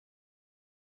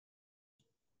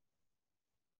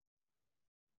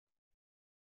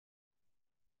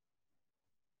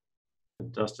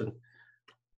Dustin.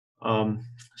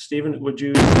 Stephen, would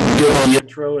you give the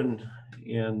intro and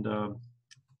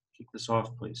kick this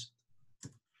off, please?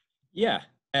 Yeah.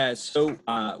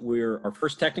 Our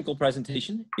first technical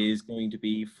presentation is going to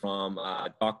be from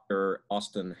Dr.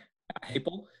 Austin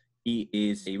Happel. He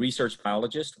is a research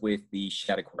biologist with the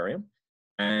Shed Aquarium.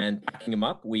 And backing him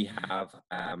up, we have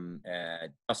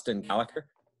Dustin Gallagher,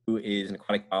 who is an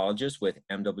aquatic biologist with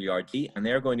MWRD, and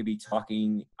they're going to be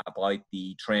talking about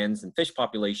the trends in fish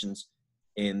populations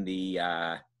in the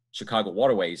Chicago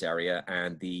Waterways area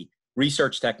and the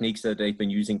research techniques that they've been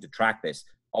using to track this.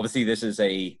 Obviously, this is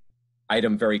a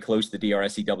item very close to the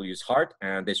DRSCW's heart,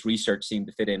 and this research seemed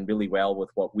to fit in really well with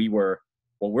what we're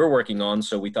working on.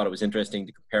 So we thought it was interesting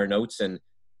to compare notes and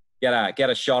get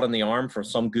a shot in the arm for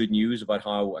some good news about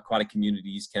how aquatic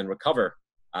communities can recover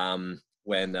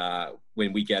when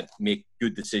we make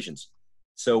good decisions.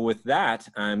 So with that,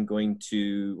 we're going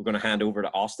to hand over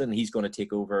to Austin. He's going to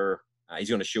take over. He's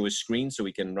going to show his screen so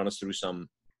we can run us through some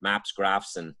maps,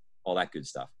 graphs, and all that good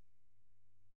stuff.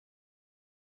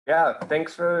 Yeah,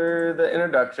 thanks for the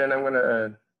introduction. I'm going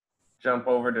to jump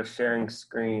over to sharing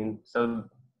screen. So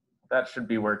that should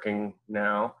be working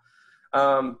now.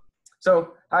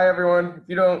 So hi, everyone. If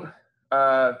you don't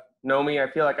know me, I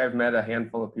feel like I've met a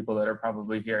handful of people that are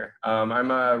probably here.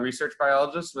 I'm a research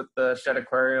biologist with the Shed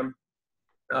Aquarium.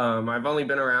 I've only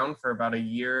been around for about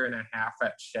 1.5 years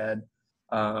at Shed.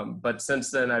 But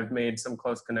since then, I've made some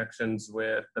close connections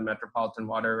with the Metropolitan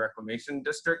Water Reclamation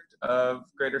District of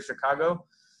Greater Chicago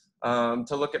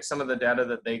to look at some of the data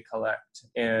that they collect.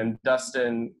 And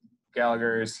Dustin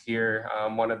Gallagher is here,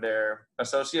 one of their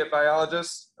associate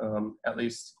biologists, at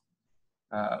least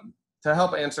to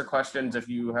help answer questions if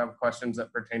you have questions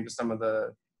that pertain to some of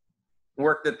the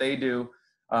work that they do.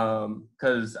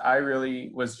 Because I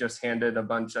really was just handed a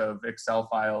bunch of Excel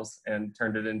files and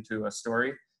turned it into a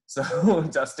story. So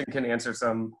Dustin can answer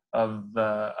some of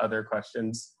the other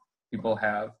questions people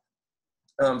have.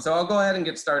 So I'll go ahead and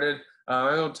get started.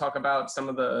 I will talk about some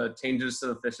of the changes to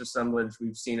the fish assemblage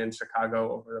we've seen in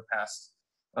Chicago over the past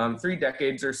 3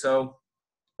 decades or so.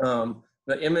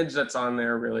 The image that's on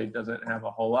there really doesn't have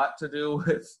a whole lot to do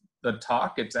with the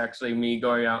talk. It's actually me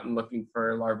going out and looking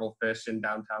for larval fish in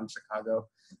downtown Chicago.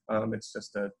 It's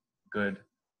just a good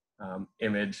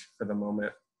image for the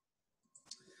moment.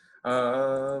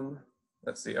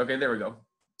 Let's see. Okay, there we go.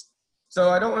 So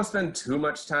I don't want to spend too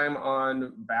much time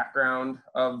on background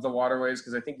of the waterways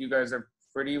because I think you guys are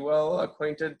pretty well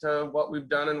acquainted to what we've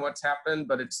done and what's happened,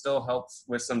 but it still helps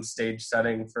with some stage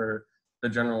setting for the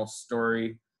general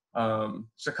story.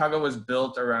 Chicago was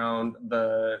built around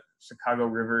the Chicago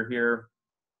River here.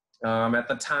 At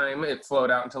the time, it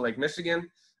flowed out into Lake Michigan.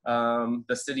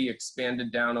 The city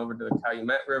expanded down over to the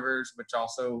Calumet Rivers, which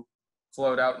also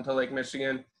flowed out into Lake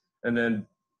Michigan, and then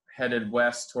headed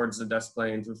west towards the Des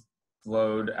Plaines, which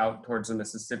flowed out towards the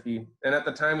Mississippi. And at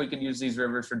the time, we could use these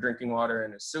rivers for drinking water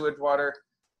and as sewage water,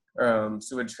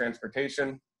 sewage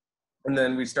transportation. And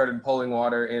then we started pulling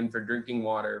water in for drinking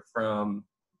water from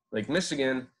Lake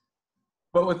Michigan.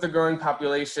 But with the growing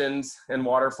populations and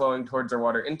water flowing towards our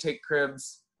water intake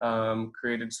cribs,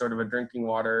 created sort of a drinking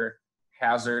water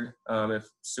hazard if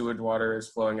sewage water is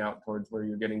flowing out towards where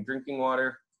you're getting drinking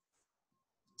water.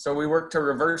 So we worked to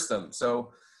reverse them.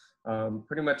 So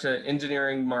pretty much an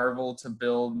engineering marvel to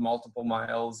build multiple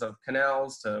miles of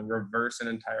canals to reverse an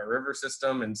entire river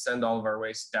system and send all of our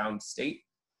waste downstate.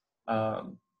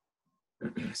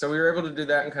 So we were able to do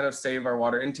that and kind of save our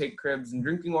water intake cribs and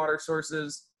drinking water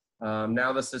sources.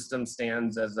 Now the system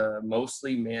stands as a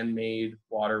mostly man-made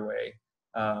waterway.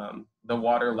 The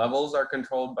water levels are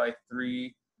controlled by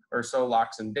 3 or so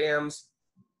locks and dams.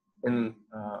 And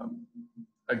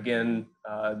again,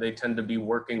 they tend to be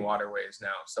working waterways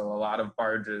now. So a lot of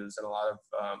barges and a lot of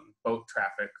boat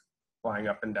traffic flying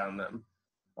up and down them.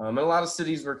 And a lot of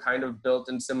cities were kind of built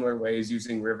in similar ways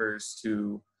using rivers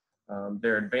to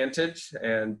their advantage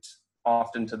and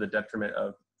often to the detriment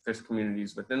of fish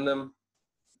communities within them.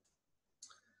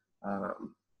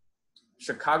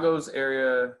 Chicago's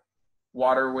area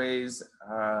waterways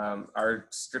are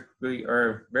strictly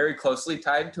or very closely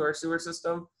tied to our sewer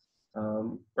system.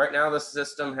 Right now, the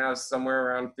system has somewhere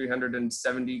around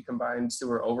 370 combined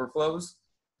sewer overflows,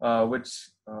 which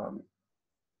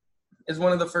is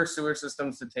one of the first sewer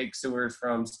systems to take sewers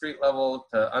from street level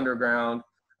to underground.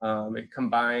 It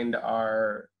combined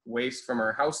our waste from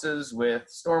our houses with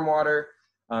stormwater,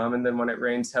 and then when it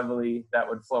rains heavily, that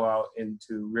would flow out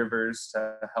into rivers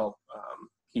to help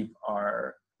keep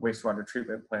our wastewater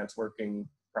treatment plants working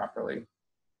properly.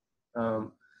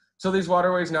 So these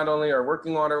waterways not only are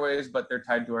working waterways, but they're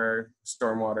tied to our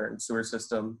stormwater and sewer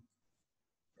system.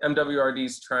 MWRD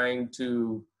is trying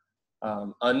to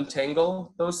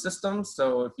untangle those systems.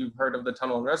 So if you've heard of the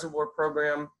Tunnel and Reservoir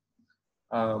Program,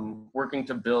 working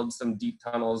to build some deep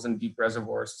tunnels and deep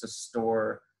reservoirs to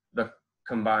store the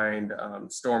combined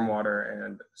stormwater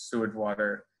and sewage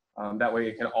water. That way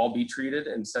it can all be treated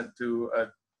and sent to a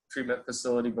treatment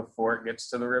facility before it gets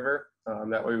to the river.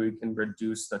 That way we can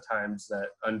reduce the times that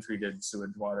untreated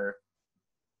sewage water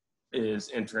is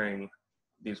entering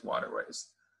these waterways.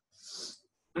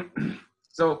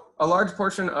 So a large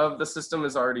portion of the system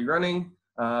is already running.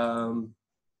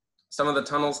 Some of the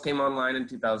tunnels came online in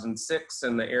 2006,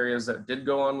 and the areas that did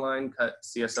go online cut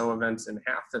CSO events in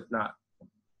half, if not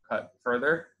cut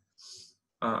further.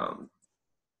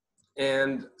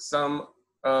 And some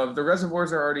of the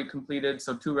reservoirs are already completed,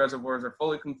 so 2 reservoirs are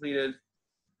fully completed.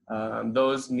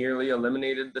 Those nearly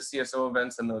eliminated the CSO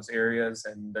events in those areas,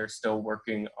 and they're still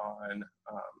working on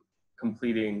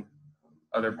completing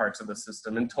other parts of the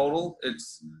system. In total,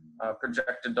 it's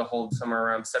projected to hold somewhere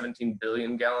around 17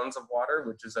 billion gallons of water,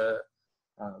 which is a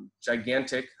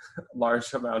gigantic,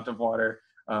 large amount of water.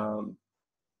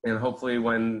 And hopefully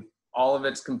when all of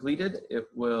it's completed, it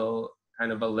will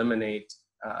kind of eliminate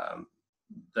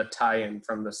the tie-in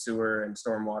from the sewer and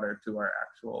stormwater to our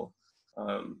actual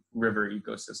river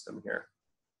ecosystem here.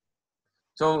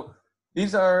 So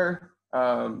these are,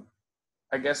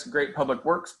 I guess, great public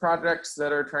works projects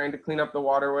that are trying to clean up the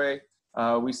waterway.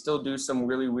 We still do some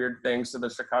really weird things to the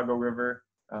Chicago River.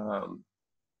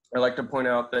 I like to point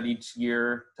out that each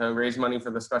year, to raise money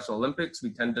for the Special Olympics, we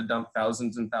tend to dump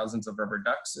thousands and thousands of rubber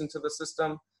ducks into the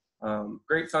system.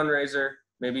 Great fundraiser,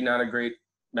 maybe not a great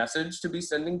message to be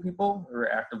sending people who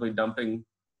are actively dumping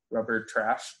rubber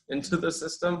trash into the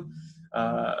system.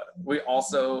 We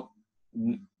also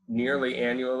nearly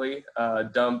annually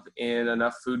dump in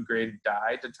enough food grade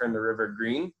dye to turn the river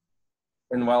green.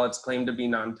 And while it's claimed to be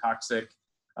non-toxic,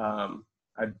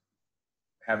 I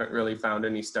haven't really found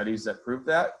any studies that prove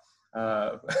that.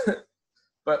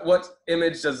 But what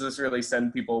image does this really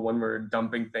send people when we're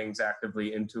dumping things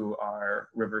actively into our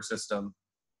river system?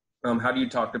 How do you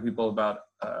talk to people about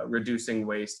reducing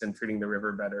waste and treating the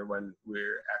river better when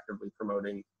we're actively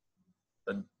promoting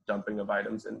the dumping of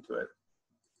items into it?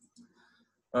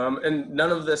 And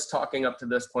none of this talking up to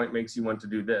this point makes you want to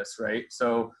do this, right?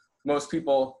 So most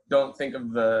people don't think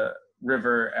of the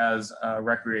river as a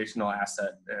recreational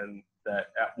asset, and that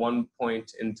at one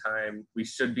point in time, we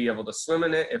should be able to swim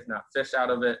in it, if not fish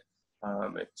out of it.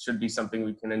 It should be something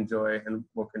we can enjoy, and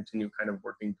we'll continue kind of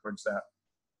working towards that.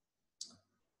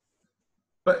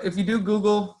 But if you do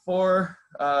Google for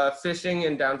fishing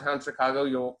in downtown Chicago,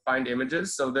 you'll find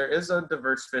images. So there is a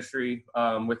diverse fishery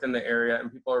within the area,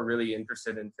 and people are really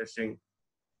interested in fishing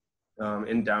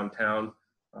in downtown.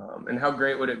 And how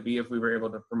great would it be if we were able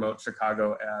to promote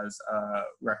Chicago as a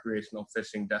recreational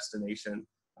fishing destination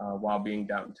while being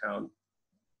downtown?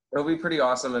 It'll be pretty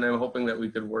awesome, and I'm hoping that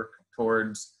we could work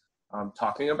towards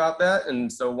talking about that.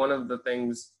 And so one of the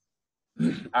things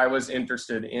I was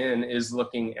interested in is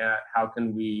looking at how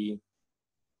can we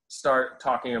start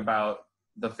talking about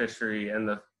the fishery and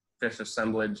the fish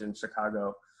assemblage in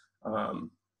Chicago.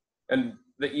 And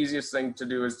the easiest thing to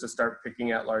do is to start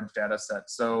picking at large data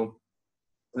sets. So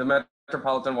the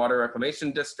Metropolitan Water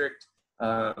Reclamation District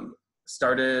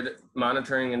started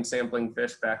monitoring and sampling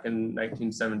fish back in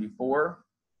 1974.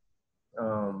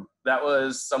 That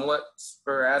was somewhat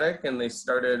sporadic, and they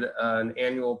started an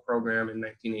annual program in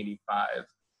 1985.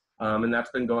 And that's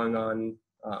been going on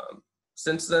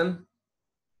since then.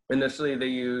 Initially, they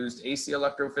used AC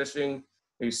electrofishing.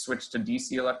 They switched to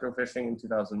DC electrofishing in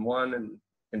 2001 and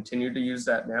continue to use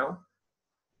that now.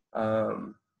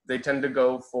 They tend to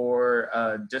go for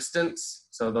distance.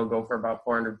 So they'll go for about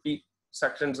 400 feet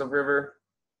sections of river.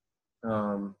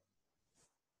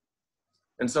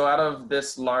 And so out of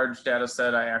this large data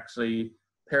set, I actually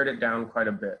pared it down quite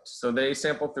a bit. So they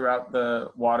sample throughout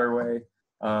the waterway.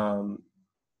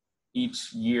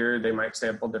 Each year they might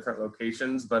sample different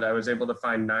locations, but I was able to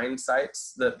find 9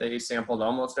 sites that they sampled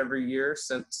almost every year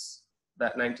since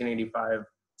that 1985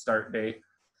 start date.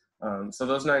 So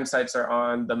those 9 sites are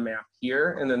on the map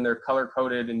here, and then they're color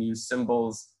coded and use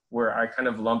symbols where I kind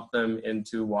of lump them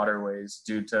into waterways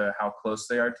due to how close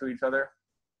they are to each other.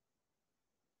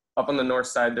 Up on the north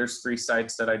side, there's 3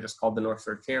 sites that I just called the North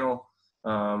Shore Channel.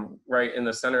 Right in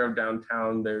the center of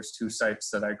downtown, there's 2 sites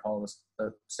that I call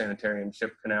the Sanitary and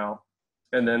Ship Canal.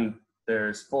 And then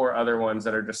there's 4 other ones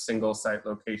that are just single site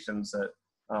locations that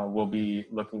we'll be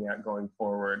looking at going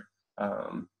forward.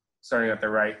 Starting at the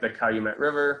right, the Calumet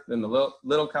River, then the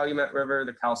Little Calumet River,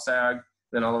 the Cal Sag,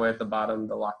 then all the way at the bottom,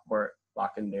 the Lockport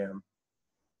Lock and Dam.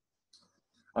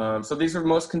 So these were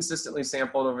most consistently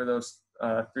sampled over those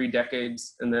 3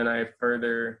 decades. And then I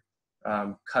further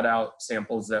cut out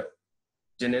samples that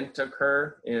didn't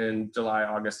occur in July,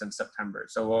 August, and September.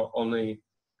 So we'll only,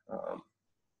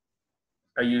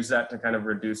 I use that to kind of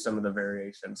reduce some of the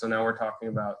variation. So now we're talking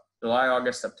about July,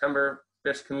 August, September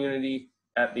fish community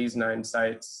at these 9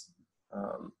 sites,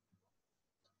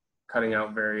 cutting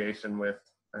out variation with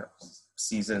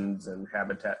seasons and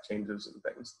habitat changes and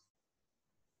things.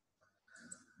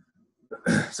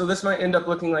 So this might end up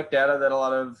looking like data that a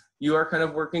lot of you are kind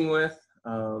of working with,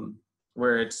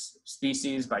 where it's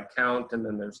species by count, and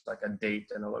then there's like a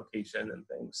date and a location and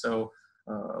things. So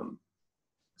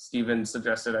Stephen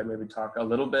suggested I maybe talk a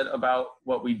little bit about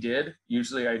what we did.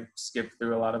 Usually I skip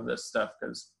through a lot of this stuff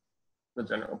because the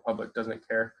general public doesn't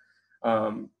care.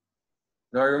 I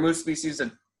removed species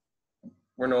that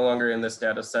were no longer in this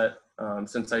data set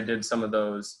since I did some of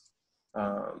those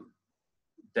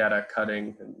data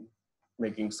cutting and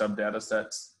making sub data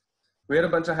sets. We had a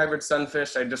bunch of hybrid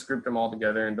sunfish. I just grouped them all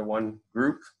together into one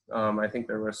group. I think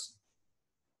there was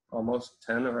almost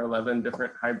 10 or 11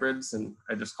 different hybrids, and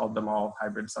I just called them all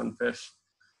hybrid sunfish.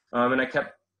 And I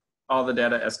kept all the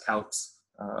data as counts.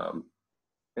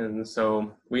 And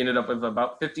so we ended up with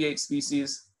about 58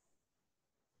 species.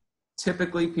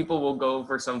 Typically, people will go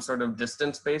for some sort of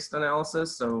distance-based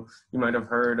analysis. So you might have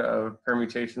heard of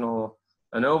permutational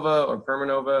ANOVA or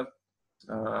PermaNOVA,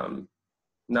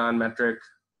 non-metric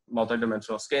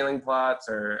multidimensional scaling plots,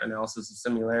 or analysis of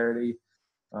similarity,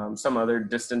 some other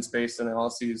distance-based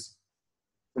analyses.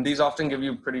 And these often give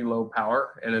you pretty low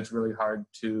power, and it's really hard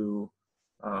to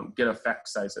get effect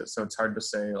sizes. So it's hard to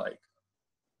say like,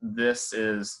 this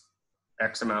is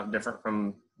X amount different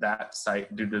from that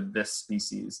site due to this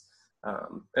species.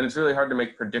 And it's really hard to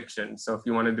make predictions. So if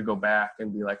you wanted to go back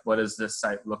and be like, what does this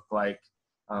site look like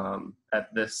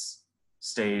at this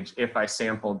stage if I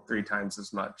sampled 3 times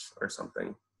as much or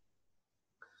something.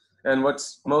 And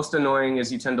what's most annoying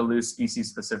is you tend to lose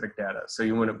species-specific data. So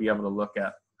you wouldn't be able to look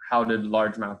at how did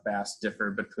largemouth bass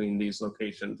differ between these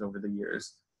locations over the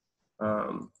years.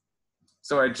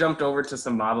 So I jumped over to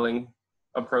some modeling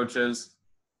approaches.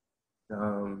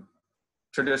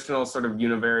 Traditional sort of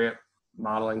univariate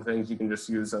modeling things, you can just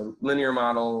use a linear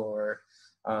model, or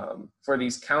for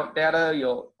these count data,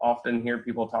 you'll often hear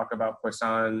people talk about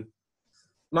Poisson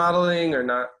modeling or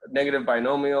not negative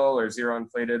binomial or zero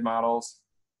inflated models.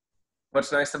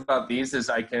 What's nice about these is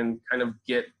I can kind of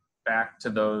get back to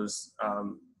those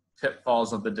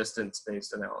pitfalls of the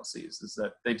distance-based analyses, is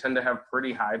that they tend to have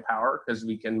pretty high power because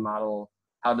we can model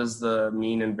how does the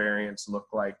mean and variance look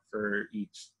like for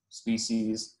each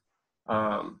species.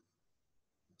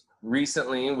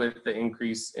 Recently, with the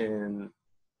increase in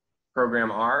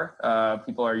Program R,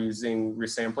 people are using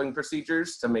resampling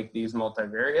procedures to make these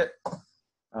multivariate.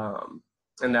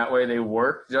 And that way they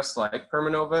work just like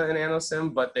PermaNOVA and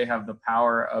ANOSIM, but they have the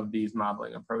power of these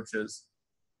modeling approaches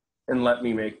and let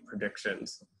me make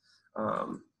predictions.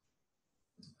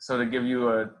 So to give you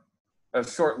a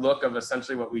short look of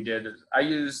essentially what we did, I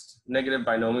used negative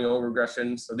binomial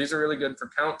regression. So these are really good for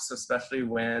counts, especially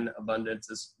when abundance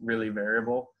is really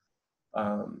variable.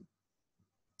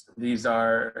 These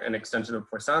are an extension of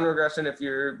Poisson regression if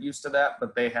you're used to that,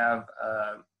 but they have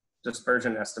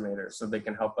dispersion estimator, so they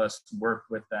can help us work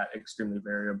with that extremely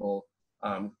variable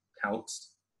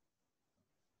counts.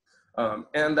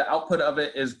 And the output of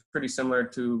it is pretty similar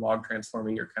to log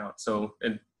transforming your count. So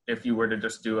if you were to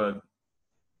just do a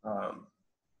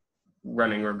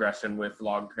running regression with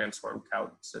log transform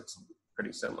counts, it's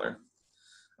pretty similar.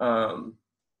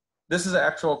 This is an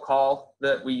actual call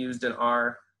that we used in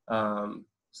R.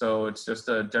 So it's just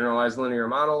a generalized linear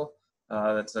model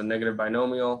that's a negative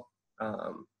binomial.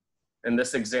 In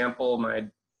this example, my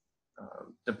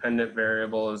dependent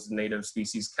variable is native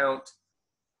species count.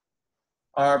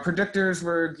 Our predictors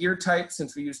were gear types,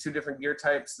 since we used 2 different gear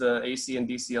types, the AC and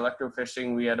DC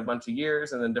electrofishing, we had a bunch of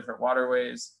years, and then different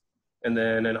waterways, and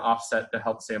then an offset to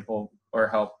help sample or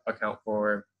help account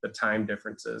for the time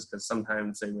differences, because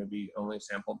sometimes they may be only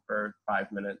sampled for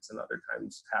 5 minutes and other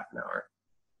times half an hour.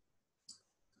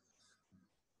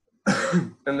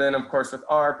 And then of course with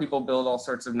R, people build all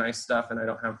sorts of nice stuff, and I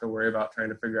don't have to worry about trying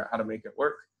to figure out how to make it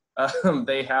work.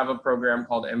 They have a program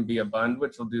called MVAbund,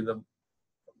 which will do the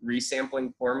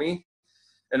resampling for me.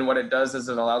 And what it does is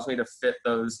it allows me to fit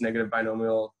those negative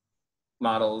binomial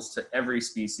models to every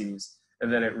species,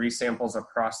 and then it resamples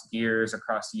across gears,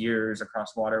 across years,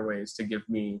 across waterways to give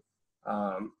me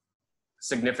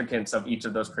significance of each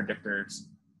of those predictors.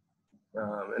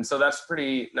 And so that's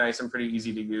pretty nice and pretty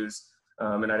easy to use.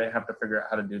 And I didn't have to figure out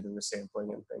how to do the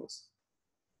resampling and things.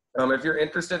 If you're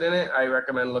interested in it, I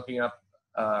recommend looking up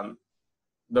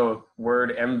the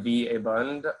word MV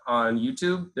abund on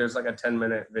YouTube, there's like a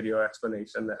 10-minute video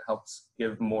explanation that helps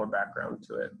give more background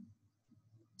to it.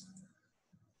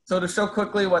 So to show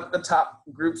quickly what the top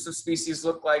groups of species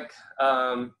look like,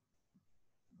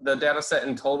 the data set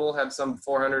in total had some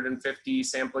 450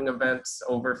 sampling events,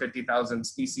 over 50,000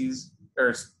 species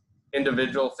or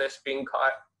individual fish being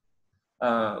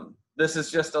caught. This is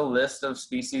just a list of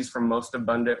species from most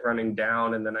abundant running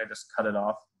down, and then I just cut it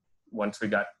off once we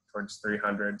got towards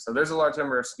 300. So there's a large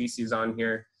number of species on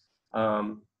here.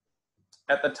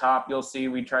 At the top, you'll see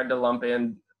we tried to lump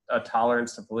in a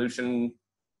tolerance to pollution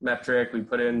metric. We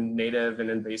put in native and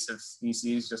invasive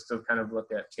species just to kind of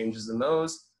look at changes in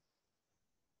those.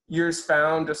 Years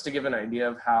found, just to give an idea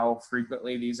of how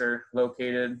frequently these are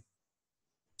located.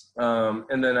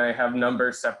 And then I have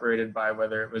numbers separated by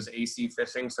whether it was AC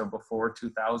fishing, so before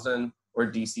 2000,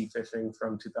 or DC fishing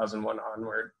from 2001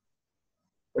 onward.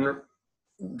 And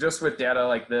just with data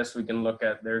like this, we can look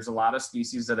at, there's a lot of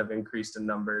species that have increased in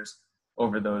numbers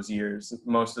over those years.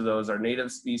 Most of those are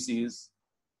native species.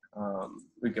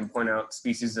 We can point out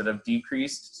species that have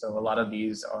decreased. So a lot of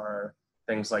these are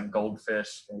things like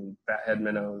goldfish and fathead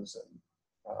minnows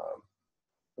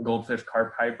and goldfish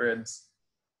carp hybrids.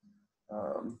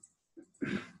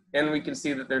 And we can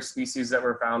see that there's species that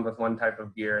were found with one type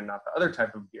of gear and not the other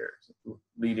type of gear,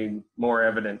 leading more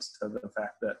evidence to the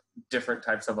fact that different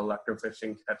types of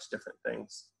electrofishing catch different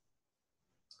things.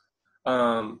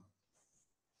 And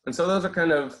so those are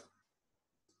kind of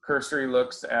cursory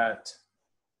looks at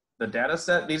the data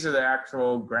set. These are the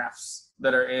actual graphs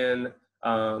that are in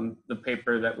the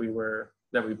paper that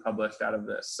we published out of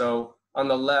this. So on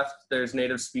the left, there's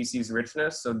native species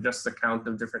richness, so just the count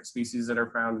of different species that are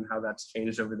found and how that's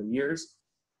changed over the years.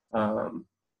 And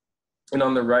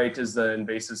on the right is the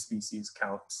invasive species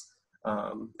counts.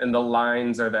 And the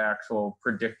lines are the actual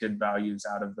predicted values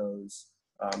out of those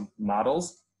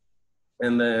models.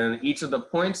 And then each of the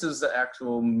points is the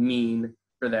actual mean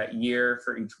for that year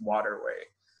for each waterway.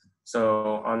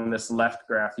 So on this left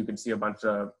graph, you can see a bunch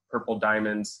of purple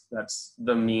diamonds. That's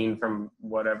the mean from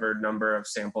whatever number of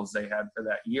samples they had for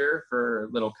that year for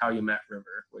Little Calumet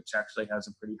River, which actually has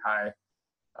a pretty high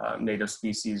native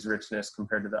species richness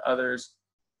compared to the others.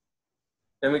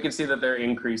 And we can see that they're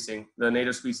increasing. The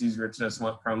native species richness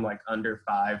went from like under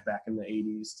 5 back in the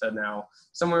 80s to now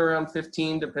somewhere around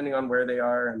 15, depending on where they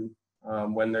are and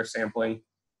when they're sampling.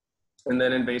 And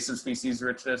then invasive species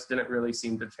richness didn't really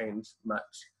seem to change much.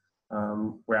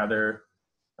 Rather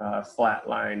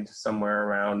flatlined somewhere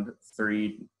around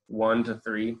 1 to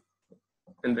 3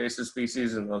 invasive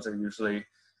species, and those are usually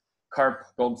carp,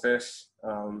 goldfish,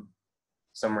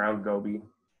 some around goby.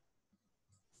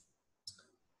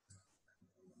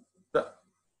 The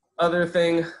other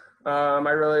thing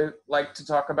I really like to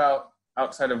talk about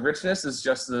outside of richness is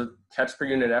just the catch per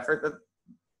unit effort that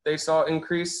they saw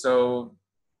increase. So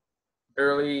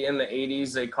early in the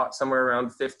 80s, they caught somewhere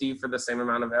around 50 for the same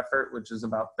amount of effort, which is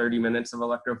about 30 minutes of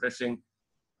electrofishing.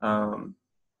 And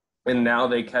now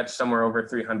they catch somewhere over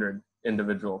 300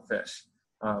 individual fish.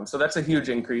 So that's a huge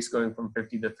increase going from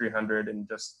 50 to 300 in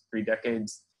just 3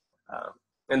 decades.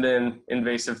 And then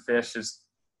invasive fish,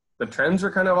 the trends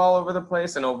are kind of all over the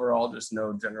place, and overall just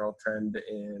no general trend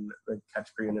in the catch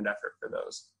per unit effort for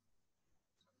those.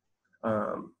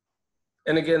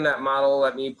 And again, that model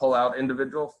let me pull out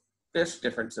individual fish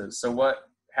differences. So what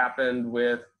happened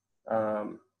with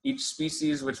each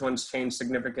species, which ones changed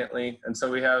significantly. And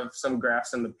so we have some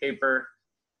graphs in the paper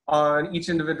on each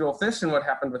individual fish and what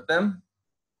happened with them.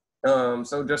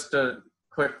 So just to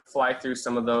quick fly through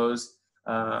some of those,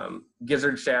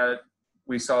 gizzard shad,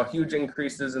 we saw huge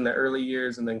increases in the early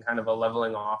years and then kind of a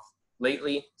leveling off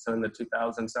lately. So in the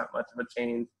 2000s, not much of a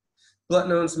change.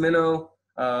 Blunt-nosed minnow,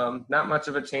 not much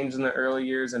of a change in the early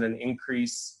years and an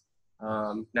increase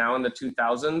now in the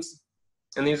 2000s.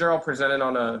 And these are all presented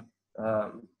on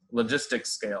a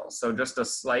logistics scale. So just a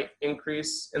slight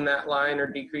increase in that line or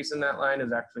decrease in that line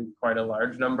is actually quite a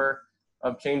large number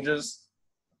of changes.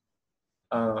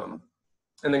 And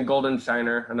then golden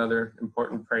shiner, another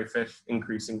important prey fish,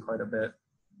 increasing quite a bit.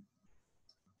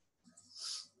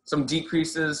 Some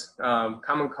decreases,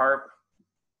 common carp.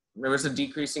 There was a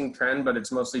decreasing trend, but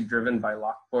it's mostly driven by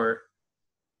Lockport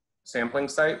sampling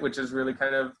site, which is really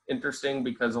kind of interesting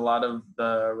because a lot of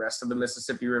the rest of the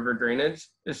Mississippi River drainage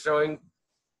is showing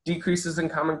decreases in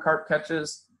common carp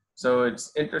catches. So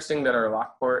it's interesting that our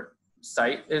Lockport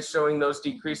site is showing those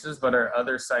decreases, but our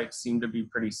other sites seem to be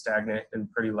pretty stagnant and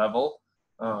pretty level.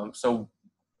 So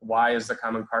why is the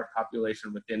common carp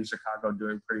population within Chicago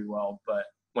doing pretty well, but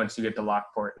once you get to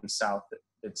Lockport and south,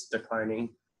 it's declining,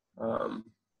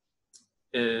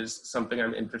 is something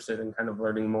I'm interested in kind of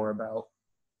learning more about.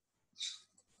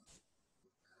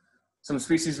 Some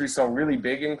species we saw really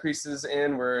big increases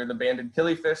in were the banded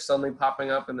killifish suddenly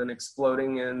popping up and then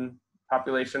exploding in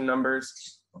population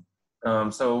numbers.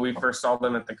 So we first saw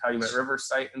them at the Calumet River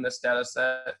site in this data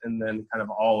set, and then kind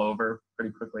of all over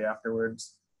pretty quickly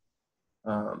afterwards.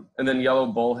 And then yellow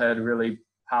bullhead really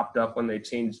popped up when they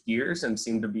changed gears and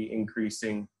seemed to be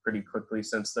increasing pretty quickly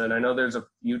since then. I know there's a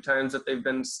few times that they've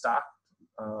been stopped.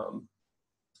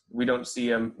 We don't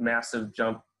see a massive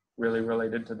jump really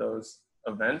related to those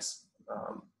events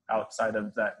outside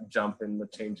of that jump in the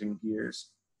changing gears.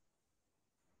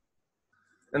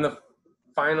 And the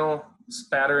final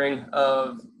spattering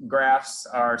of graphs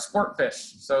are sport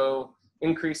fish. So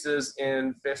increases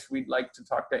in fish we'd like to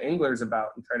talk to anglers about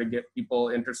and try to get people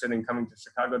interested in coming to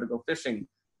Chicago to go fishing.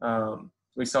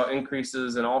 We saw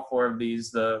increases in all four of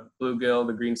these: the bluegill,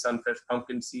 the green sunfish,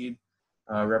 pumpkin seed,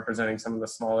 representing some of the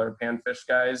smaller panfish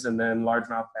guys, and then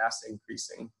largemouth bass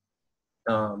increasing.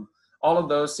 All of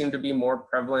those seem to be more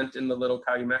prevalent in the Little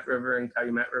Calumet River and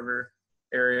Calumet River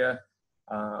area,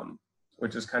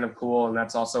 which is kind of cool. And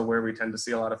that's also where we tend to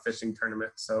see a lot of fishing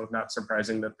tournaments. So not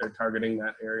surprising that they're targeting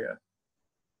that area.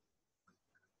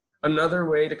 Another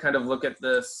way to kind of look at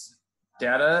this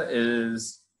data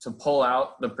is to pull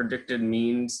out the predicted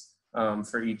means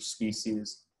for each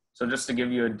species. So just to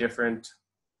give you a different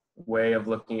way of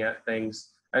looking at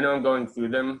things, I know I'm going through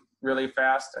them really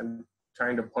fast. I'm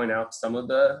trying to point out some of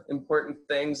the important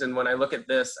things. And when I look at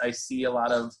this, I see a lot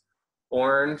of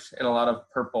orange and a lot of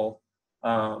purple.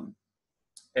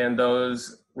 And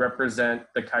those represent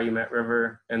the Calumet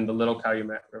River and the Little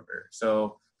Calumet River.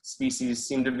 So species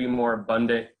seem to be more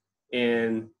abundant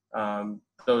in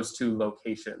those two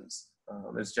locations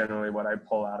is generally what I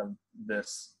pull out of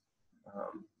this.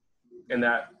 And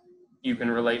that you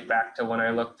can relate back to when I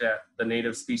looked at the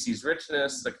native species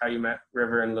richness. The Calumet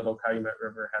River and Little Calumet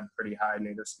River had pretty high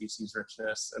native species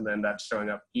richness. And then that's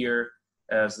showing up here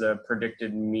as the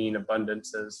predicted mean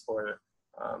abundances for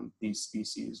these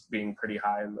species being pretty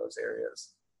high in those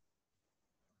areas.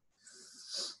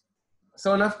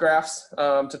 So enough graphs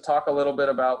to talk a little bit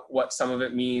about what some of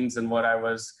it means and what I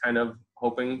was kind of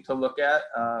hoping to look at.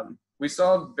 We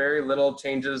saw very little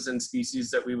changes in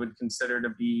species that we would consider to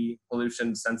be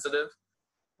pollution sensitive.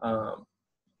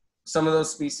 Some of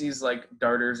those species like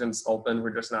darters and sculpin we're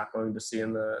just not going to see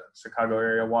in the Chicago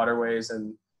area waterways,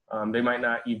 and they might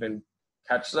not even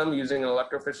catch them using an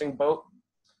electrofishing boat.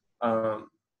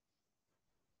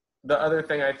 The other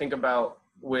thing I think about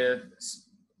with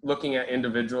looking at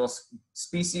individual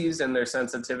species and their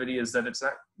sensitivity is that it's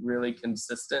not really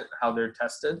consistent how they're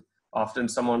tested. Often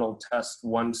someone will test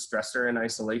one stressor in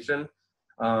isolation,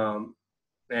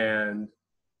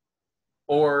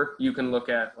 or you can look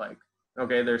at like,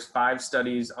 okay, there's 5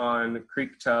 studies on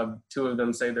creek chub, 2 of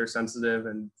them say they're sensitive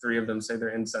and 3 of them say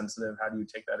they're insensitive. How do you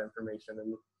take that information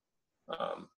and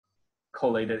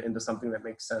collate it into something that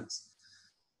makes sense?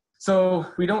 So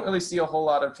we don't really see a whole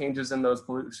lot of changes in those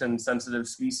pollution sensitive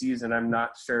species, and I'm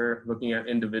not sure looking at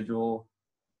individual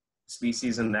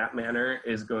species in that manner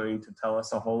is going to tell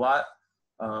us a whole lot.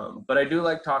 But I do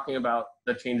like talking about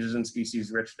the changes in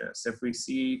species richness. If we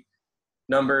see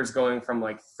numbers going from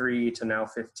like 3 to now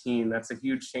 15, that's a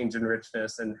huge change in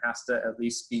richness and has to at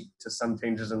least speak to some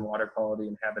changes in water quality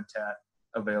and habitat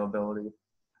availability.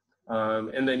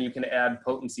 And then you can add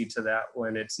potency to that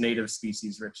when it's native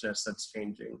species richness that's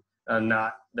changing,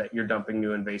 not that you're dumping new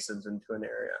invasives into an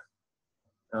area.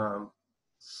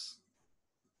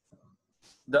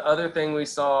 The other thing we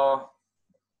saw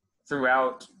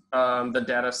throughout the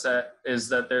data set is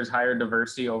that there's higher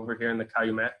diversity over here in the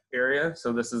Calumet area.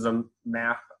 So this is a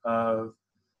map of,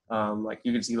 like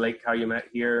you can see Lake Calumet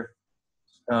here.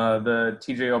 The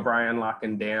TJ O'Brien Lock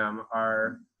and Dam,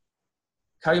 our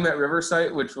Calumet River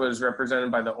site, which was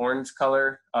represented by the orange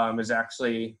color, is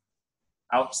actually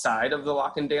outside of the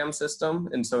Lock and Dam system.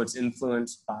 And so it's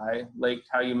influenced by Lake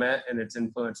Calumet, and it's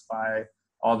influenced by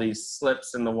all these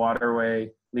slips in the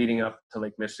waterway leading up to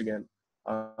Lake Michigan.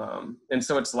 And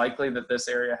so it's likely that this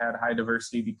area had high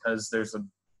diversity because there's a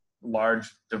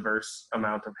large diverse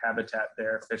amount of habitat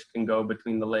there. Fish can go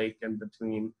between the lake and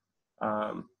between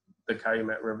the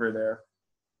Calumet River there.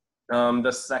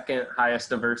 The second highest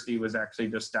diversity was actually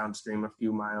just downstream a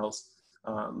few miles.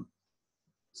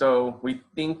 So we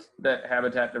think that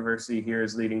habitat diversity here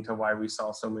is leading to why we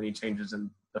saw so many changes in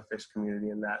the fish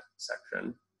community in that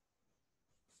section.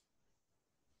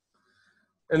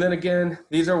 And then again,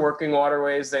 these are working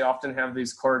waterways. They often have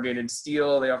these corrugated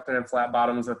steel. They often have flat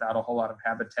bottoms without a whole lot of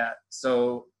habitat.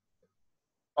 So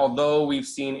although we've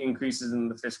seen increases in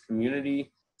the fish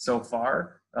community so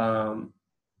far,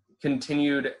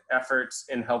 continued efforts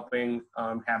in helping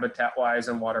habitat-wise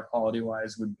and water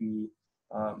quality-wise would be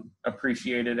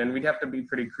appreciated, and we'd have to be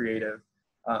pretty creative.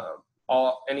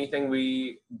 Anything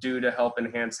we do to help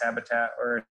enhance habitat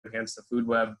or enhance the food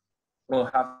web will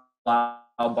have to allow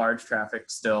barge traffic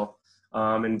still,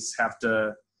 and have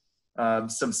to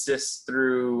subsist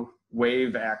through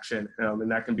wave action,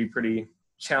 and that can be pretty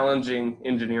challenging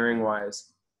engineering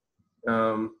wise.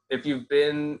 If you've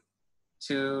been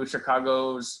to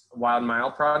Chicago's Wild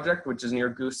Mile project, which is near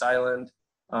Goose Island,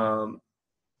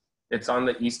 it's on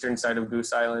the eastern side of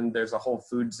Goose Island. There's a Whole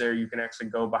Foods there. You can actually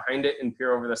go behind it and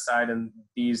peer over the side, and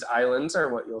these islands are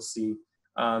what you'll see.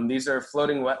 These are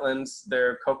floating wetlands.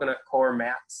 They're coconut core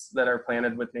mats that are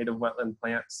planted with native wetland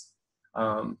plants.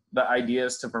 The idea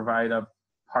is to provide a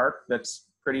park that's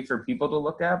pretty for people to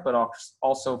look at, but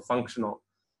also functional,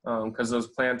 because those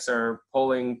plants are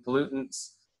pulling pollutants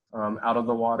out of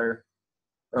the water,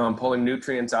 pulling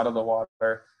nutrients out of the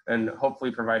water, and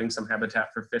hopefully providing some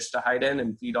habitat for fish to hide in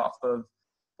and feed off of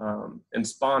and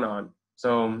spawn on.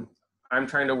 So I'm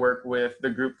trying to work with the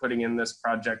group putting in this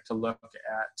project to look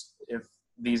at if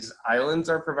these islands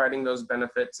are providing those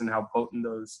benefits and how potent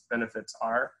those benefits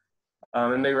are.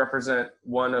 And they represent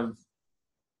one of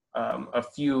a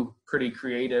few pretty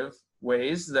creative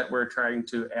ways that we're trying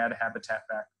to add habitat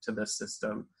back to this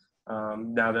system,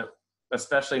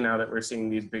 especially now that we're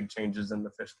seeing these big changes in the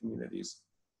fish communities.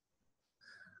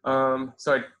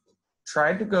 So I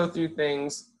tried to go through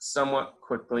things somewhat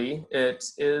quickly. It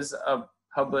is a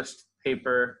published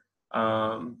paper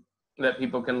that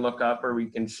people can look up or we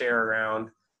can share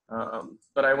around.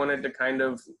 But I wanted to kind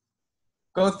of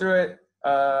go through it,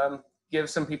 give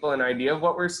some people an idea of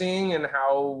what we're seeing and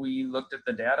how we looked at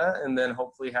the data, and then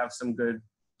hopefully have some good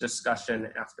discussion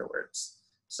afterwards.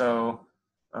 So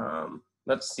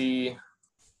let's see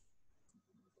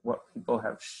what people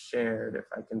have shared, if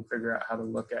I can figure out how to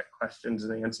look at questions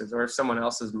and answers, or if someone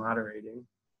else is moderating.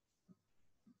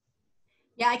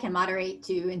 Yeah, I can moderate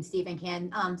too, and Stephen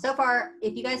can. So far,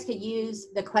 if you guys could use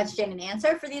the question and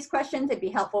answer for these questions, it'd be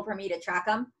helpful for me to track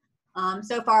them.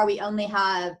 So far, we only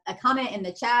have a comment in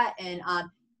the chat, and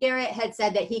Garrett had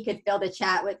said that he could fill the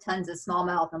chat with tons of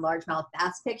smallmouth and largemouth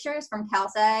bass pictures from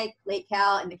Calsag, Lake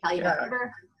Cal, and the Calumet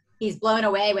River. He's blown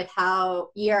away with how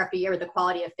year after year with the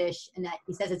quality of fish, and that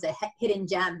he says it's a hidden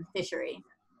gem fishery.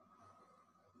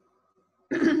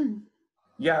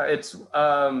 Yeah, it's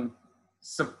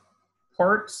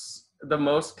supports the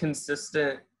most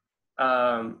consistent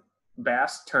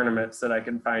bass tournaments that I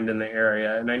can find in the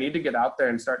area, and I need to get out there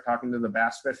and start talking to the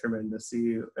bass fishermen to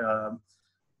see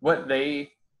what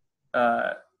they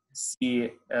see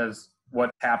as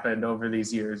what's happened over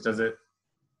these years. Does it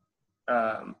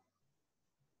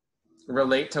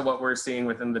relate to what we're seeing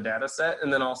within the data set?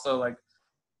 And then also like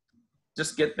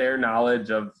just get their knowledge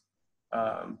of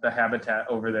the habitat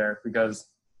over there, because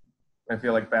I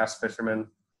feel like bass fishermen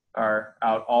are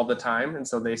out all the time, and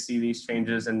so they see these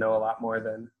changes and know a lot more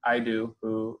than I do,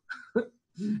 who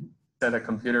at a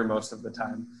computer most of the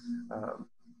time.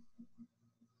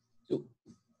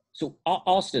 So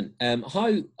Austin,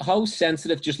 how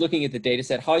sensitive, just looking at the data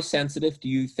set, how sensitive do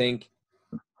you think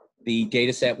the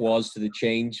data set was to the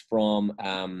change from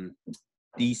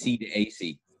DC to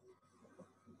AC?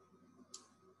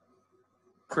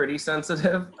 Pretty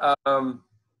sensitive.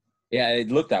 Yeah,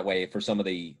 it looked that way for some of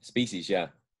the species, yeah.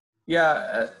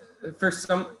 Yeah, for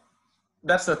some,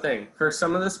 that's the thing. For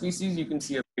some of the species, you can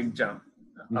see a big jump,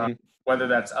 whether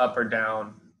that's up or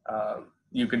down.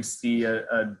 You can see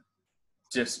a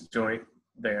disjoint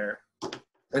there.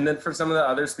 And then for some of the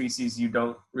other species, you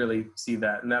don't really see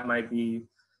that. And that might be,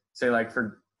 say like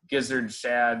for gizzard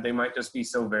shad, they might just be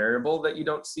so variable that you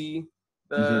don't see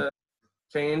the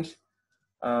change.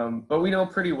 But we know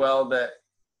pretty well that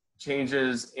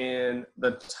changes in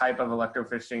the type of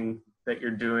electrofishing that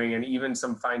you're doing, and even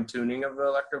some fine tuning of the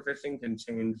electrofishing, can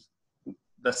change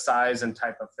the size and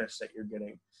type of fish that you're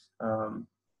getting.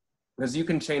 Because you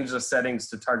can change the settings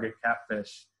to target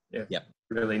catfish if you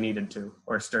really needed to,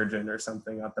 or sturgeon or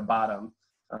something at the bottom.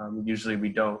 Usually we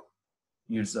don't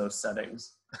use those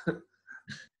settings.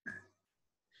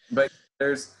 But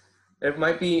it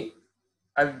might be,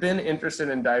 I've been interested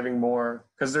in diving more,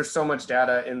 because there's so much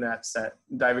data in that set,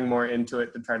 diving more into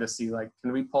it to try to see, like,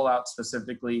 can we pull out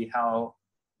specifically how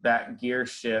that gear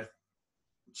shift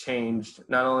changed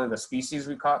not only the species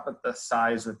we caught, but the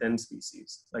size within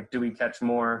species. Like, do we catch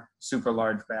more super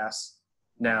large bass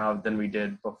now than we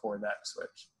did before that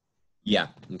switch? Yeah,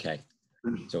 okay.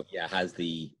 So yeah, have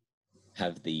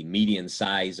the median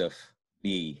size of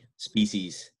the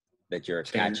species that you're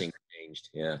catching changed?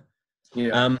 Yeah.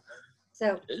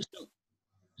 So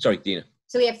sorry, Dina.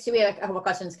 So we have a couple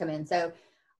questions come in. So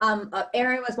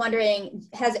Aaron was wondering,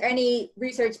 has any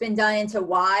research been done into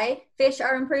why fish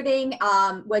are improving?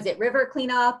 Was it river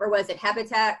cleanup or was it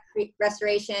habitat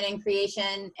restoration and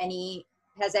creation?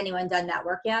 Has anyone done that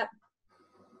work yet?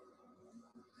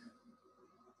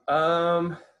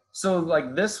 So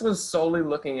like this was solely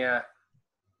looking at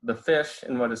the fish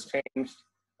and what has changed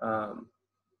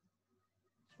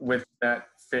with that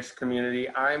fish community.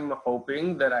 I'm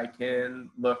hoping that I can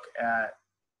look at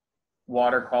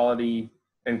water quality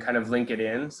and kind of link it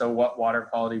in. So what water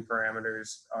quality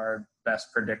parameters are best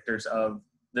predictors of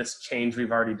this change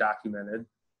we've already documented.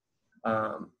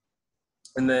 And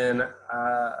then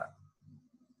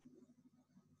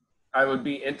I would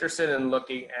be interested in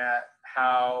looking at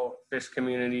how fish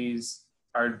communities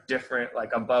are different,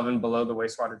 like above and below the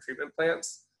wastewater treatment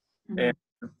plants, mm-hmm. and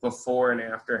before and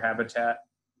after habitat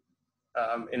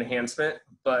enhancement.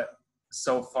 But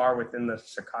so far within the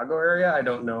Chicago area, I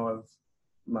don't know of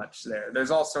much there.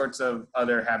 There's all sorts of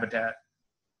other habitat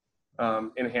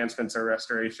enhancements or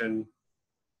restoration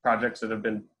projects that have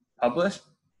been published,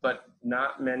 but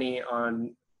not many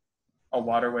on a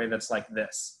waterway that's like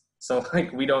this. So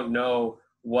like we don't know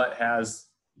what has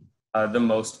the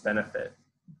most benefit.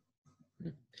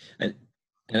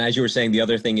 And as you were saying, the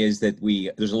other thing is that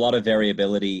there's a lot of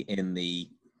variability in the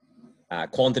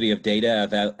quantity of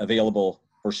data available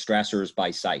for stressors by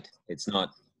site. It's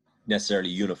not necessarily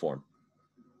uniform.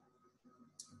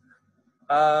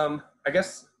 I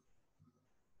guess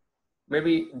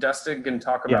maybe Dustin can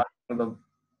talk about the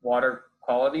water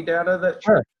quality data that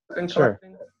you've been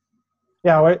collecting.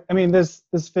 Yeah, I mean, this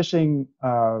fishing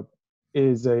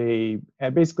is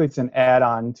basically it's an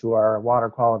add-on to our water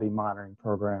quality monitoring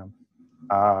program.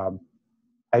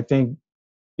 I think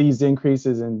these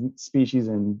increases in species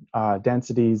and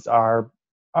densities are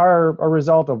a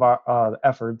result of our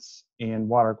efforts in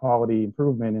water quality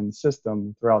improvement in the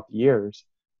system throughout the years.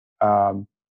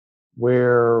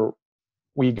 Where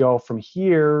we go from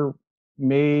here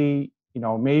may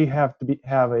have to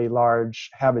have a large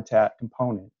habitat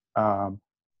component.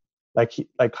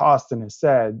 Like Austin has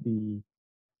said, the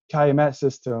Calumet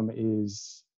system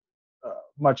is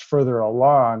much further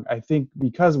along. I think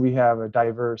because we have a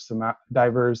diverse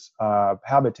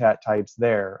habitat types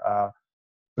there.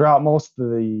 Throughout most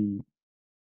of the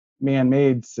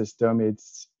man-made system,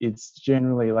 it's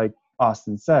generally, like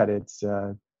Austin said, it's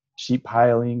sheep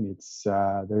piling. It's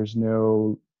there's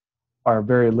no or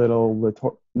very little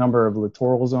number of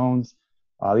littoral zones.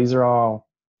 These are all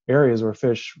areas where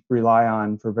fish rely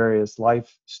on for various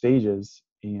life stages.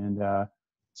 And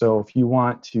so if you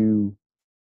want to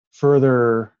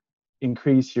further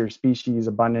increase your species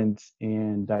abundance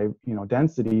and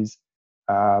densities,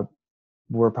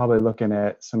 we're probably looking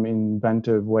at some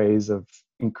inventive ways of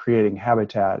creating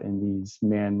habitat in these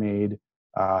man-made,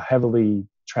 heavily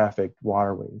trafficked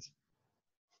waterways.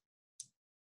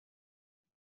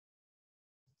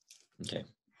 Okay.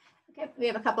 Okay, we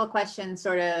have a couple of questions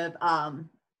sort of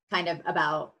kind of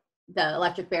about the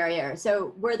electric barrier.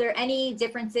 So were there any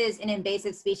differences in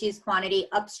invasive species quantity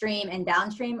upstream and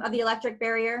downstream of the electric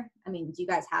barrier? I mean, do you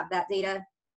guys have that data?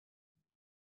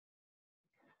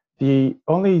 We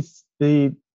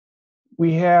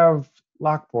have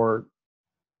Lockport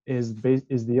is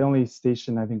the only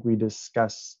station I think we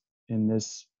discuss in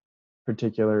this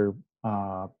particular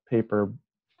paper,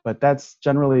 but that's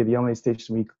generally the only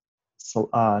station we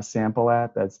sample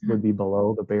at that would be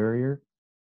below the barrier.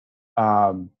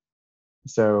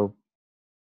 So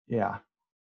yeah.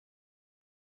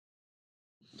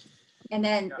 And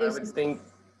then I would think,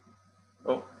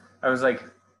 I was like,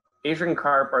 Asian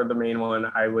carp are the main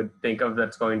one I would think of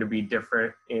that's going to be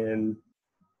different in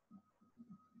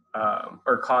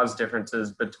or cause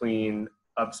differences between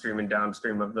upstream and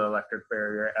downstream of the electric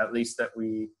barrier, at least that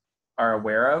we are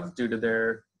aware of due to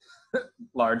their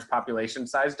large population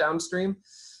size downstream.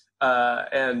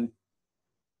 And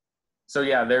so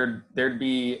yeah, there'd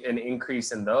be an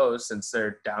increase in those since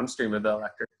they're downstream of the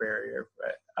electric barrier,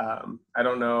 but I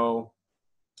don't know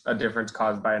a difference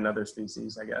caused by another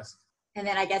species, I guess. And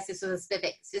then I guess this was a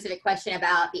specific question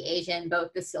about the Asian,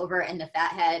 both the silver and the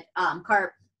fathead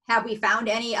carp. Have we found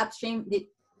any upstream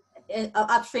of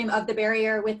the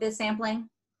barrier with this sampling?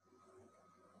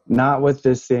 Not with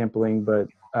this sampling, but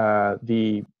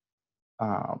the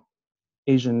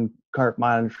Asian carp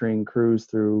monitoring crews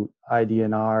through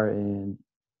IDNR and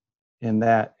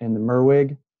the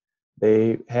Merwig,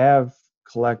 they have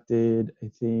collected, I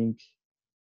think,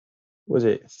 was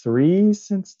it 3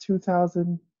 since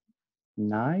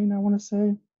 2009, I want to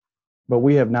say, but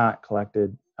we have not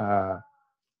collected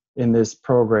in this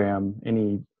program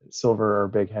any silver or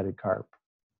big-headed carp.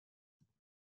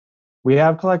 We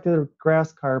have collected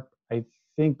grass carp, I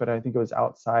think, but I think it was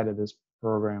outside of this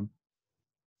program.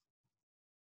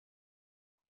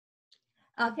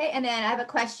 Okay, and then I have a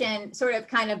question, sort of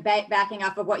kind of backing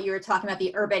off of what you were talking about,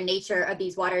 the urban nature of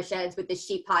these watersheds with the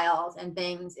sheep piles and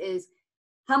things, is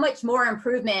how much more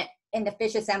improvement in the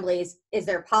fish assemblies is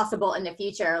there possible in the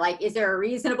future? Like, is there a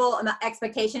reasonable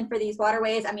expectation for these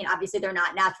waterways? I mean, obviously they're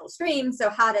not natural streams, so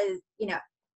how does, you know,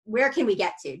 where can we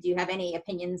get to? Do you have any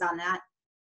opinions on that?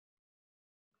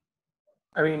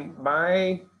 I mean,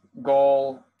 my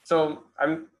goal, so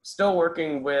I'm still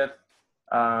working with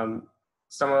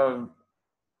some of,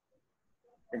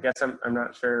 I guess I'm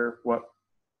not sure what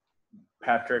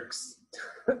Patrick's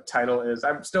title is.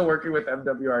 I'm still working with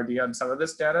MWRD on some of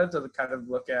this data to kind of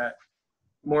look at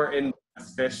more in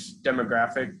fish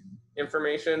demographic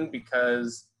information,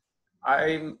 because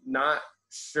I'm not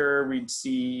sure we'd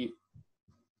see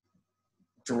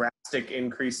drastic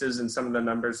increases in some of the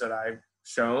numbers that I've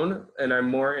shown. And I'm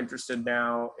more interested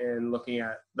now in looking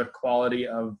at the quality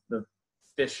of the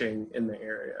fishing in the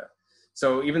area.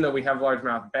 So even though we have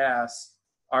largemouth bass,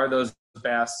 are those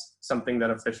bass something that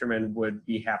a fisherman would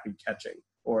be happy catching,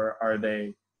 or are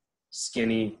they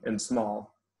skinny and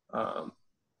small?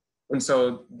 And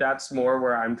so that's more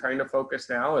where I'm trying to focus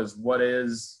now, is what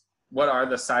are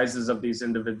the sizes of these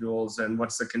individuals and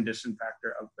what's the condition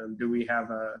factor of them? Do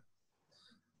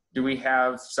we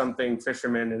have something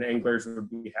fishermen and anglers would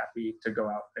be happy to go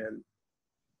out and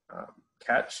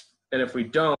catch? And if we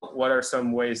don't, what are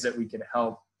some ways that we could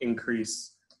help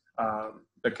increase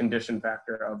the condition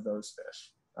factor of those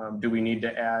fish? Do we need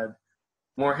to add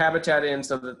more habitat in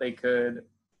so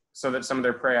that some of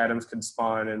their prey items could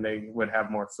spawn and they would have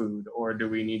more food? Or do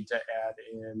we need to add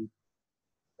in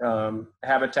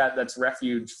habitat that's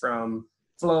refuge from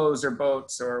flows or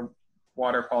boats or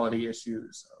water quality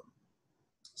issues?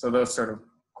 So those sort of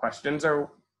questions are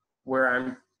where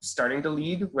I'm starting to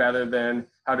lead, rather than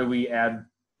how do we add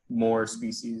more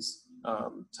species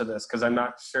to this? Because I'm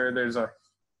not sure there's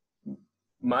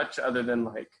much other than,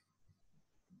 like,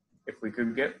 if we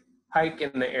could get pike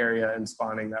in the area and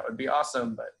spawning, that would be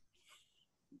awesome. But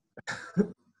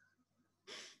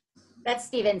That's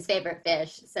Steven's favorite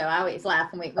fish, so I always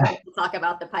laugh when we talk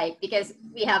about the pike, because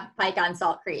we have pike on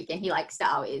Salt Creek and he likes to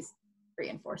always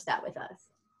reinforce that with us.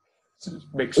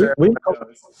 make sure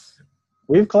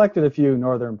We've collected a few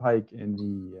northern pike in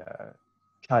the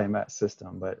Calumet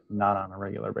system, but not on a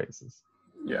regular basis.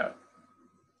 Yeah.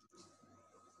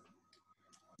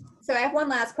 So I have one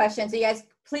last question. So you guys,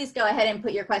 please go ahead and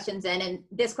put your questions in. And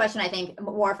this question, I think,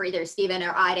 more for either Stephen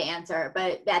or I to answer,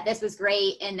 but that this was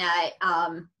great in that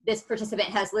this participant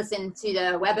has listened to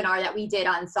the webinar that we did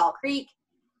on Salt Creek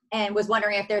and was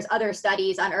wondering if there's other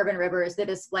studies on urban rivers, the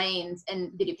Des Plaines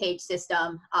and the DuPage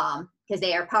system, because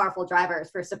they are powerful drivers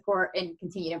for support and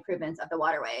continued improvements of the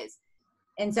waterways.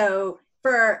 And so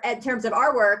in terms of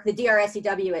our work, the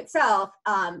DRSCW itself,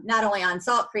 not only on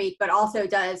Salt Creek, but also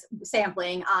does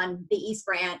sampling on the East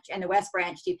Branch and the West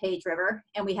Branch DuPage River.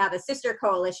 And we have a sister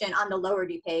coalition on the Lower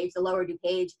DuPage, the Lower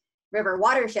DuPage River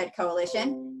Watershed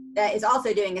Coalition, that is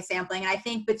also doing a sampling. And I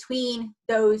think between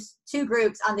those two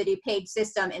groups on the DuPage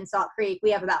system in Salt Creek,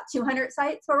 we have about 200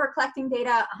 sites where we're collecting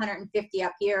data, 150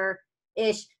 up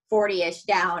here-ish, 40-ish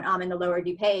down in the Lower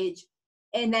DuPage.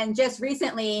 And then just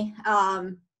recently,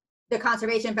 the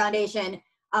Conservation Foundation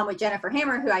with Jennifer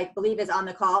Hammer, who I believe is on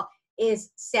the call,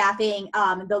 is staffing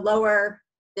the Lower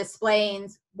Des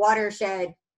Plaines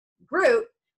watershed group,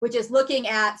 which is looking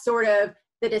at sort of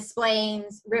the Des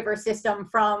Plaines river system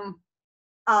from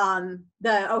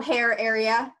the O'Hare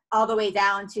area all the way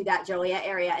down to that Joliet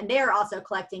area. And they're also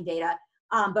collecting data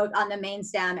both on the main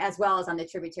stem as well as on the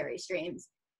tributary streams.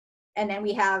 And then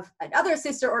we have other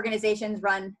sister organizations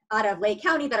run out of Lake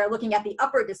County that are looking at the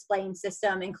upper Des Plaines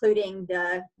system, including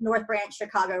the North Branch,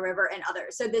 Chicago River, and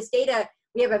others. So this data,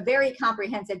 we have a very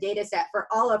comprehensive data set for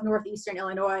all of northeastern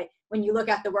Illinois when you look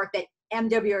at the work that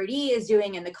MWRD is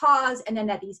doing in the cause, and then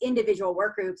that these individual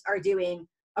work groups are doing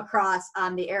across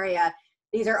the area.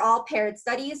 These are all paired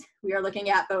studies. We are looking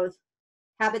at both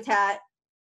habitat,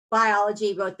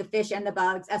 biology, both the fish and the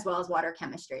bugs, as well as water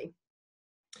chemistry.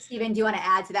 Stephen, do you want to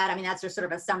add to that? I mean, that's just sort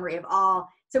of a summary of all.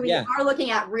 So we are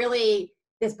looking at really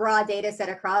this broad data set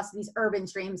across these urban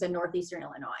streams in northeastern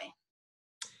Illinois.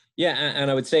 Yeah, and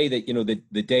I would say that, you know,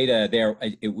 the data there,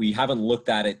 we haven't looked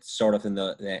at it sort of in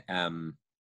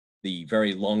the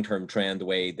very long-term trend the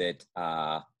way that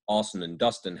Austin and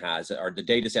Dustin has, or the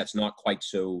data set's not quite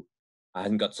so,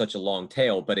 hasn't got such a long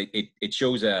tail, but it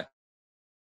shows a,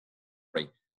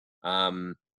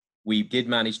 we did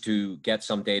manage to get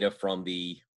some data from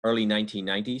the early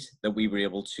 1990s that we were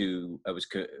able to, it was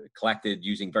collected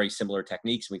using very similar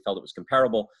techniques. And we felt it was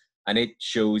comparable. and it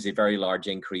shows a very large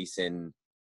increase in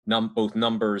both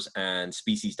numbers and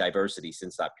species diversity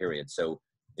since that period. So,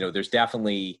 there's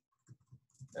definitely,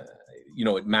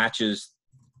 it matches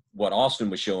what Austin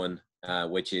was showing,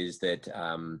 which is that,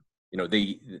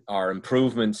 our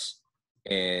improvements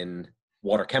in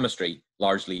water chemistry,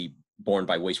 largely borne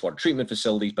by wastewater treatment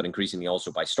facilities, but increasingly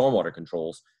also by stormwater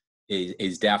controls,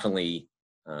 is definitely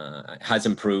has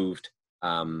improved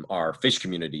our fish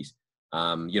communities.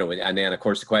 And then of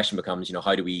course the question becomes,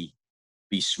 how do we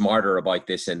be smarter about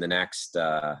this in the next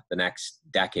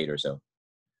decade or so?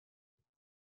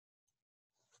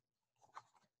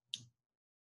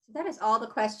 So that is all the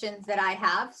questions that I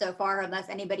have so far, unless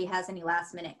anybody has any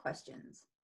last minute questions.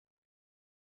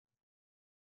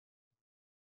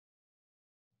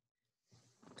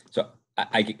 So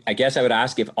I guess I would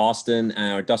ask if Austin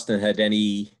or Dustin had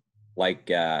any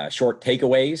short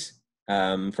takeaways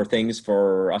for things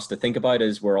for us to think about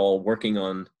as we're all working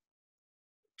on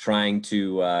trying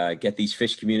to get these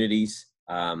fish communities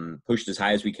pushed as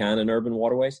high as we can in urban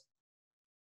waterways.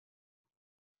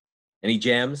 Any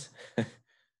gems?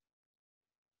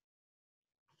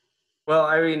 Well,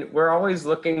 I mean, we're always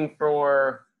looking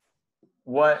for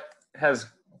what has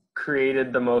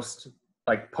created the most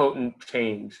potent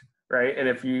change, right? And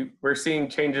if we're seeing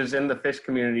changes in the fish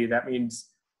community, that means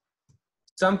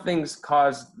something's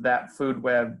caused that food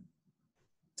web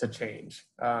to change.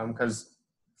 Because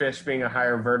fish being a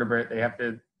higher vertebrate, they have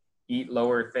to eat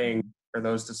lower things for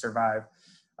those to survive.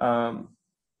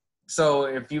 So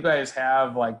if you guys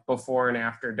have before and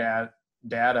after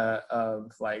data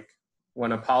of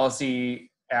when a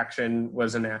policy action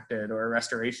was enacted or a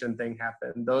restoration thing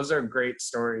happened, those are great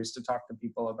stories to talk to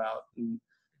people about, and,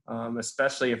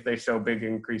 especially if they show big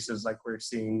increases like we're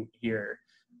seeing here.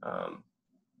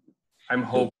 I'm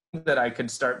hoping that I could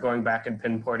start going back and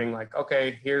pinpointing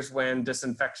okay, here's when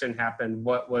disinfection happened,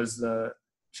 what was the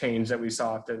change that we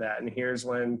saw after that, and here's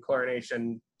when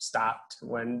chlorination stopped,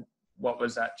 what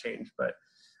was that change. But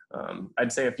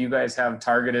I'd say if you guys have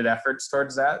targeted efforts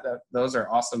towards that, those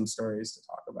are awesome stories to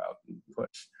talk about and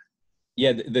push.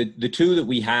 Yeah, the two that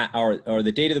we have, or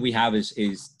the data that we have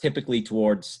is typically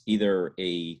towards either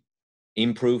a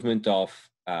improvement of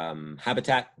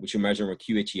habitat, which you measure with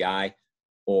QHEI,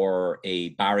 or a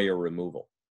barrier removal.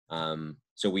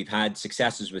 So we've had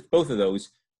successes with both of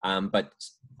those, but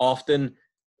often,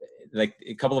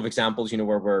 a couple of examples,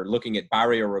 where we're looking at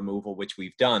barrier removal, which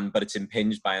we've done, but it's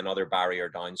impinged by another barrier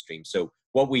downstream. So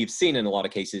what we've seen in a lot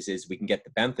of cases is we can get the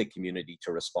benthic community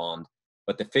to respond,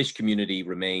 but the fish community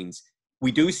remains.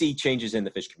 We do see changes in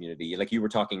the fish community. Like you were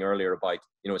talking earlier about,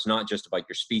 it's not just about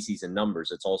your species and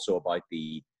numbers, it's also about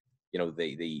the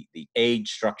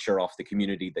age structure of the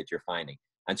community that you're finding.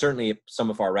 And certainly at some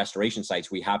of our restoration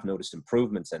sites, we have noticed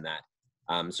improvements in that.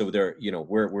 So there,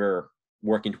 we're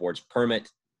working towards permit,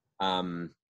 hitting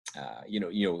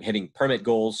permit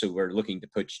goals. So we're looking to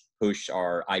push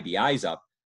our IBIs up,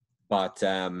 but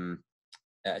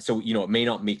so it may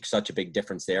not make such a big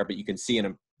difference there, but you can see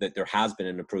that there has been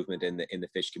an improvement in the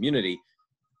fish community.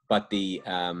 But the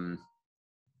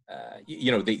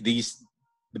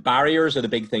barriers are the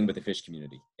big thing with the fish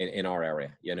community in our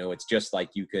area. It's just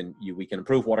like we can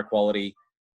improve water quality,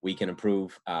 we can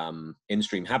improve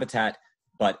in-stream habitat,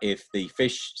 but if the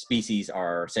fish species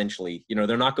are essentially,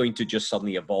 they're not going to just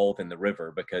suddenly evolve in the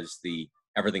river because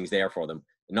everything's there for them.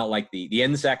 Not like the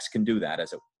insects can do that,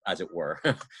 as it were.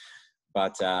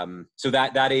 But so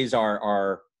that is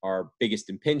our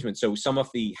biggest impingement. So some of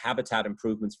the habitat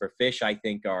improvements for fish, I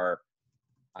think, are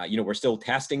we're still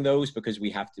testing those because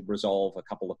we have to resolve a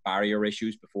couple of barrier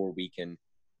issues before we can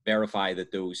verify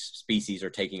that those species are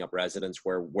taking up residence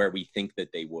where we think that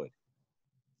they would.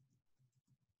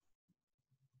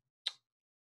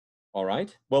 All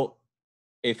right. Well,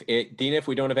 Dina, if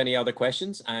we don't have any other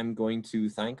questions, I'm going to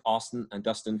thank Austin and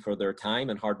Dustin for their time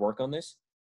and hard work on this.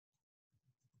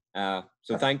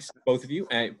 So thanks, both of you.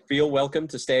 Feel welcome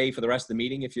to stay for the rest of the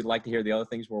meeting if you'd like to hear the other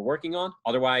things we're working on.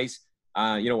 Otherwise,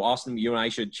 Austin, you and I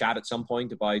should chat at some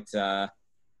point about,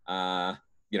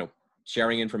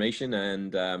 sharing information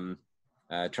and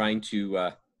trying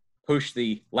to push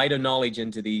the light of knowledge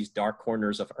into these dark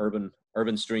corners of urban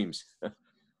streams.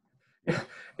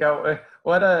 Yeah,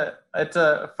 it's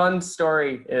a fun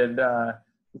story in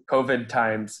COVID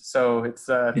times. So it's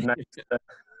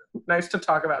nice to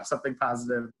talk about something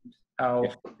positive, how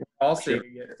we're all seeing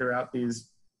it throughout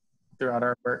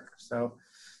our work. So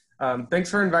thanks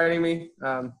for inviting me.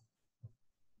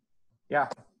 Yeah.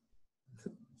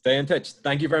 Stay in touch.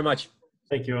 Thank you very much.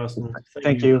 Thank you, Austin.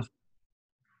 Thank you.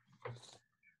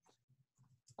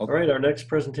 All right, our next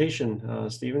presentation,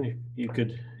 Stephen, you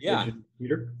could. Yeah.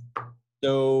 Peter.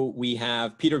 So we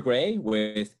have Peter Gray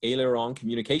with Aileron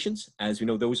Communications. As we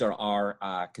know, those are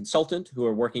our consultant who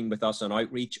are working with us on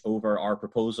outreach over our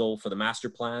proposal for the master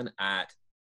plan at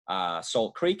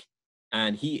Salt Creek.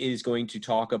 And he is going to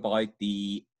talk about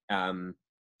the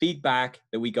feedback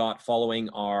that we got following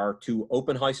our 2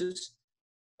 open houses.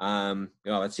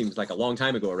 That seems like a long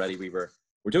time ago already. We're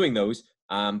doing those,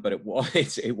 but it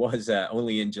was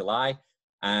only in July.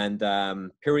 And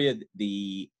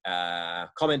the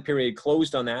comment period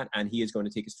closed on that, and he is going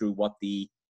to take us through what the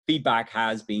feedback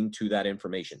has been to that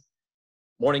information.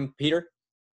 Morning, Peter.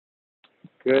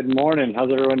 Good morning.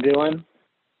 How's everyone doing?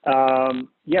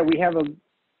 Yeah, we have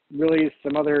really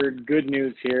some other good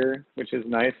news here, which is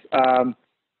nice.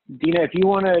 Dina, if you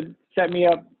want to set me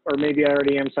up, or maybe I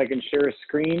already am, so I can share a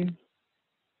screen.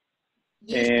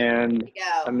 And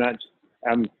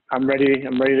I'm ready.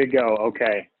 I'm ready to go.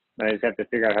 Okay. I just have to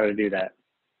figure out how to do that.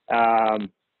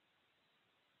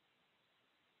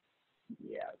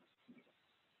 Yeah.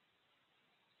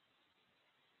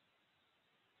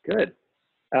 Good.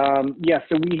 Yeah,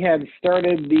 so we had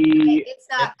started the... It's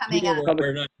not coming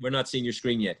up. We're not seeing your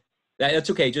screen yet. That's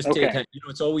okay. Just okay.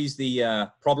 it's always the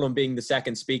problem being the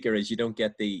second speaker is you don't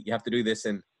get you have to do this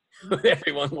and with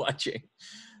everyone watching.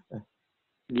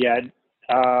 Yeah.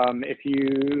 If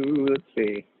you, let's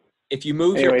see. If you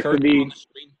move your cursor on the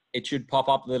screen, it should pop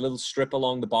up. The little strip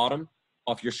along the bottom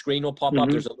of your screen will pop up.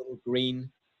 There's a little green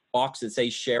box that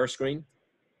says share screen.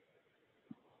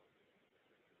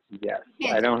 Yes,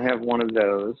 I don't have one of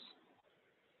those.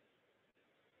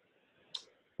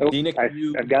 Oh, Dina,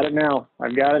 I've got it now.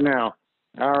 I've got it now.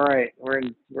 All right, we're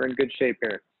in good shape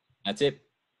here. That's it.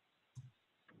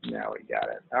 Now we got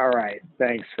it. All right,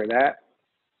 thanks for that.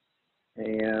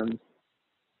 And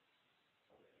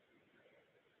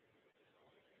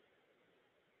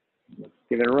let's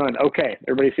give it a run. Okay,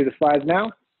 everybody see the slides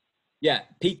now? Yeah,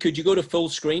 Pete, could you go to full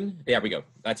screen? There we go.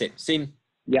 That's it. Seen?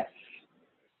 Yes.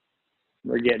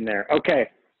 We're getting there. Okay.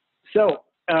 So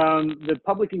the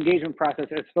public engagement process,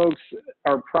 as folks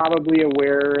are probably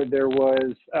aware, there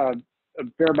was a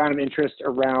fair amount of interest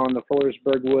around the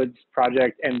Fullersburg Woods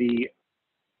project and the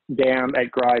dam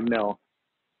at Grive Mill.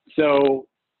 So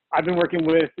I've been working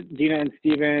with Dina and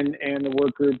Stephen and the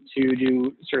work group to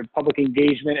do sort of public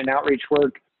engagement and outreach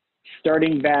work.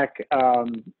 Starting back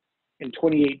in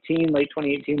 2018, late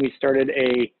 2018, we started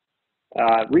a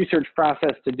research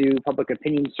process to do public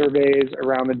opinion surveys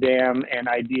around the dam and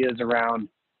ideas around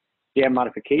dam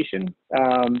modification.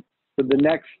 So the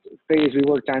next phase we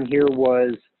worked on here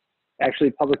was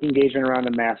actually public engagement around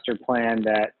the master plan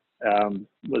that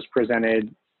was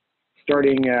presented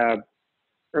starting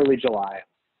early July.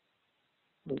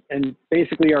 And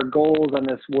basically our goals on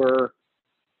this were,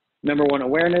 number one,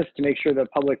 awareness, to make sure the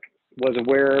public was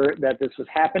aware that this was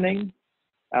happening.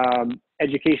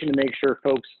 Education to make sure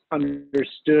folks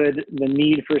understood the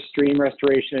need for stream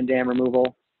restoration and dam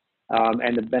removal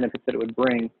and the benefits that it would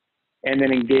bring, and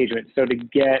then engagement. So to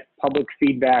get public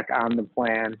feedback on the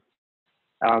plan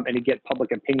and to get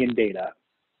public opinion data.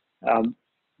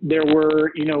 There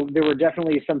were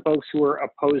definitely some folks who were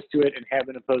opposed to it and have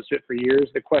been opposed to it for years.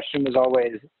 The question was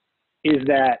always, is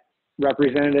that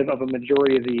representative of a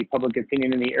majority of the public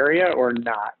opinion in the area or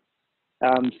not?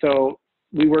 So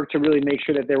we worked to really make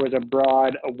sure that there was a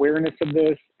broad awareness of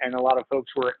this, and a lot of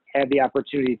folks had the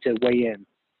opportunity to weigh in.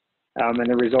 And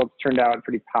the results turned out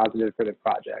pretty positive for the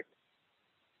project.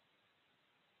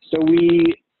 So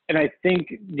and I think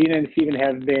Dina and Stephen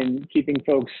have been keeping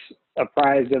folks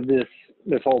apprised of this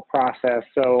whole process.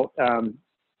 So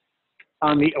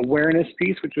on the awareness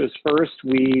piece, which was first,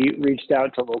 we reached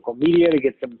out to local media to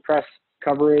get some press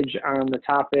coverage on the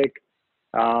topic.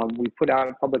 We put out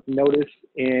a public notice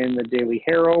in the Daily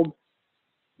Herald.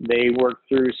 They worked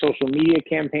through social media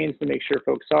campaigns to make sure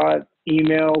folks saw it.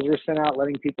 Emails were sent out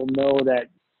letting people know that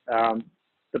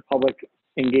the public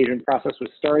engagement process was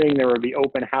starting. There would be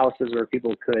open houses where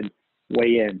people could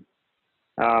weigh in.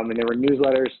 And there were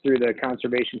newsletters through the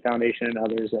Conservation Foundation and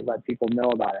others that let people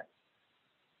know about it.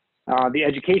 The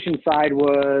education side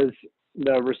was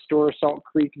the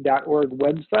restoresaltcreek.org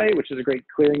website, which is a great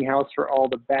clearinghouse for all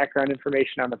the background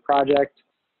information on the project.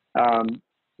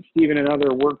 Stephen and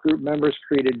other work group members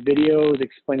created videos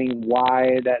explaining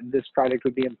why this project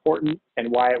would be important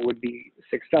and why it would be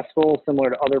successful, similar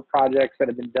to other projects that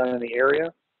have been done in the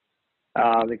area.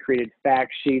 They created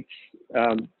fact sheets,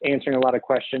 answering a lot of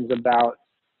questions about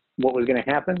what was going to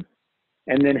happen,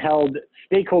 and then held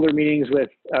stakeholder meetings with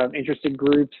interested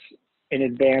groups in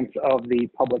advance of the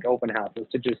public open houses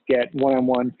to just get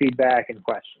one-on-one feedback and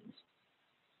questions.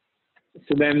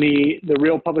 So then the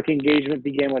real public engagement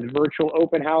began with virtual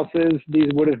open houses. These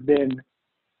would have been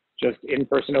just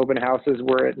in-person open houses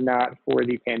were it not for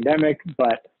the pandemic,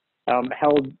 but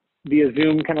held via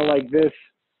Zoom, kind of like this,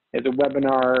 as a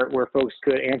webinar where folks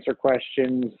could answer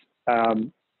questions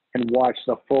and watch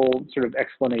the full sort of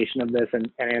explanation of this and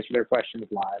answer their questions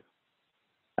live.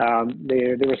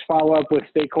 There was follow-up with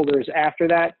stakeholders after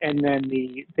that, and then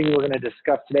the thing we're going to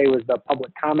discuss today was the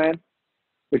public comment,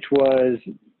 which was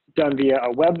done via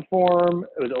a web form.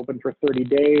 It was open for 30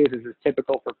 days, as is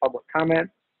typical for public comment.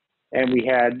 And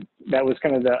that was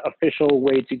kind of the official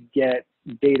way to get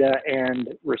data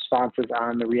and responses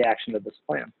on the reaction of this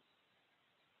plan.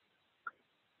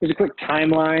 Here's a quick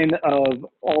timeline of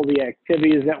all the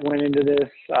activities that went into this,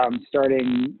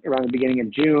 starting around the beginning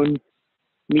of June.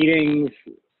 Meetings,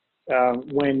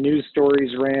 when news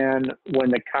stories ran, when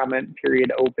the comment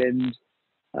period opened,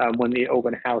 when the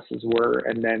open houses were,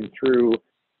 and then through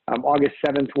August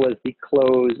 7th was the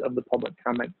close of the public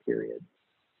comment period.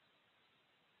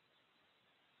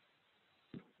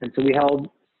 And so we held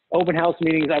open house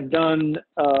meetings. I've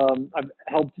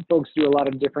helped folks do a lot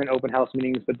of different open house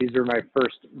meetings, but these are my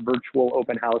first virtual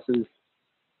open houses.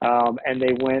 And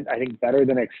they went, I think, better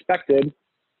than expected.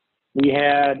 We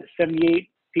had 78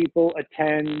 people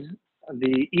attend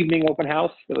the evening open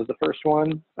house. That was the first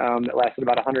one that lasted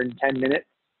about 110 minutes.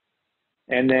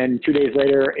 And then 2 days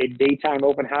later, a daytime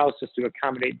open house just to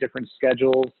accommodate different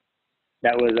schedules.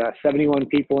 That was 71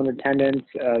 people in attendance,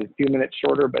 a few minutes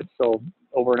shorter, but still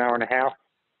over an hour and a half.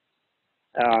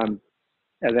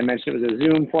 As I mentioned, it was a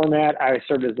Zoom format. I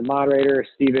served as the moderator.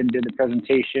 Stephen did the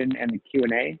presentation and the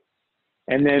Q&A.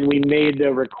 And then we made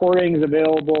the recordings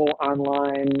available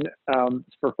online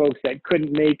for folks that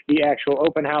couldn't make the actual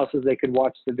open houses. They could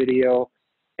watch the video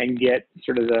and get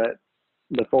sort of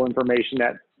the full information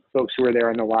that folks who were there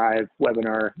on the live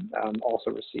webinar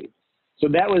also received. So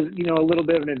that was, a little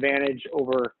bit of an advantage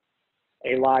over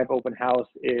a live open house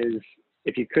is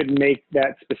if you couldn't make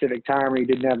that specific time or you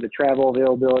didn't have the travel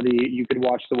availability, you could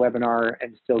watch the webinar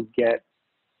and still get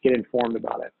informed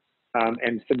about it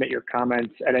and submit your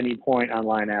comments at any point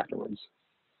online afterwards.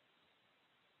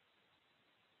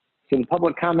 So the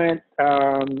public comment,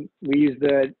 we use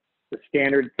the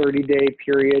standard 30-day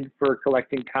period for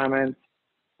collecting comments,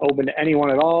 open to anyone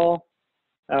at all.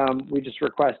 We just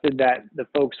requested that the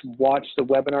folks watch the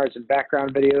webinars and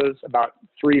background videos. About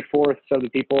 3/4 of the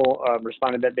people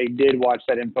responded that they did watch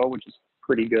that info, which is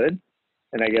pretty good.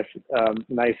 And I guess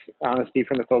nice honesty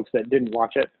from the folks that didn't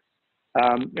watch it.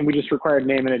 And we just required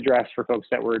name and address for folks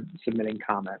that were submitting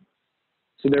comment.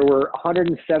 So there were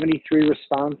 173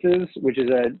 responses, which is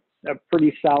a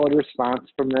pretty solid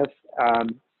response from this.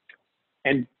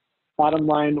 And bottom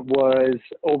line was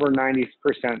over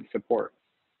 90% support.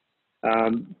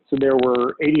 So there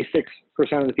were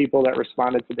 86% of the people that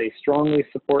responded said they strongly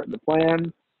support the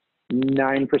plan.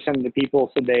 9% of the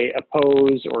people said they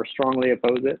oppose or strongly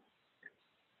oppose it.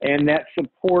 And that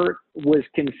support was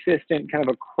consistent kind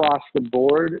of across the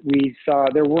board. We saw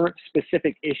there weren't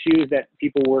specific issues that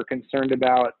people were concerned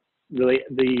about. Really,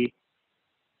 the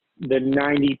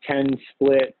 90-10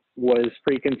 split was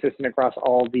pretty consistent across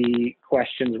all the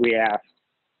questions we asked.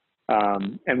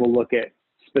 And we'll look at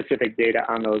specific data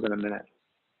on those in a minute.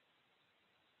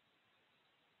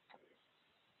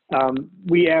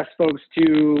 We asked folks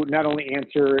to not only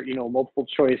answer, multiple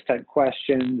choice type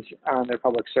questions on their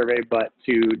public survey, but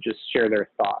to just share their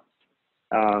thoughts.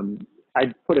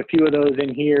 I put a few of those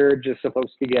in here just so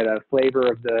folks could get a flavor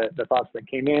of the thoughts that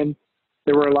came in.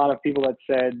 There were a lot of people that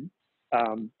said,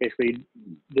 basically,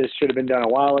 this should have been done a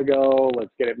while ago,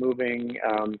 let's get it moving.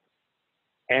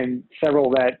 And several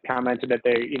that commented that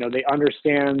they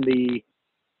understand the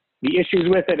issues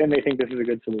with it and they think this is a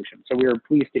good solution. So we were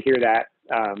pleased to hear that.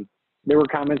 There were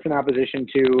comments in opposition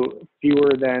to,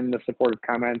 fewer than the supportive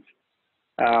comments.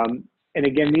 And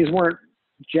again, these weren't,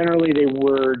 generally they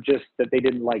were just that they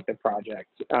didn't like the project.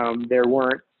 There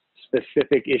weren't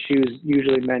specific issues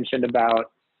usually mentioned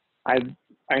about, I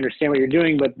understand what you're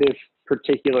doing, but this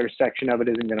particular section of it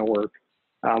isn't going to work.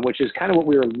 Which is kind of what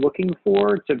we were looking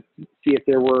for to see if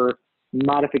there were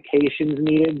modifications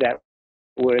needed that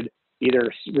would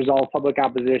either resolve public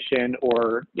opposition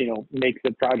or, make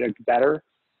the project better.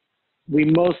 We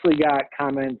mostly got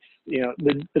comments,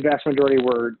 the vast majority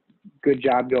were good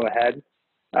job, go ahead.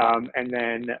 And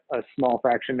then a small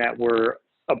fraction that were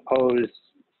opposed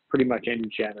pretty much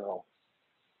in general.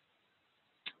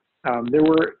 There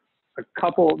were a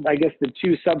couple, I guess the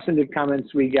two substantive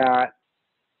comments we got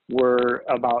were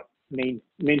about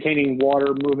maintaining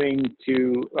water moving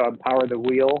to power the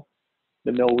wheel,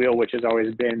 the mill wheel, which has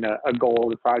always been a goal of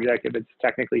the project if it's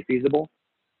technically feasible.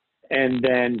 And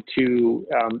then to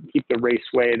keep the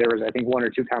raceway, there was, I think, 1 or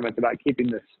 2 comments about keeping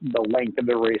the length of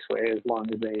the raceway as long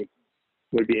as they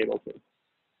would be able to.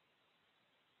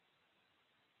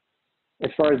 As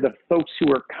far as the folks who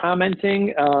were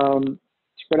commenting,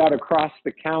 spread out across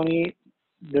the county,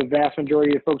 the vast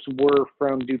majority of folks were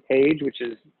from DuPage, which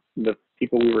is the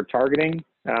people we were targeting.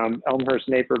 Elmhurst,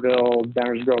 Naperville,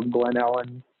 Downers Grove, Glen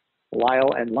Ellen,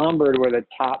 Lisle, and Lombard were the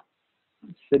top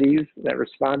cities that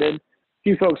responded. A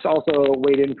few folks also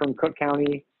weighed in from Cook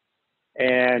County,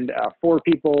 and 4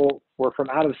 people were from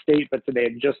out of state, but they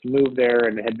had just moved there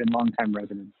and had been longtime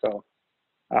residents. So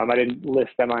I didn't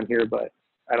list them on here, but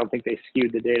I don't think they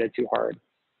skewed the data too hard.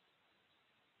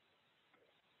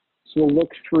 So we'll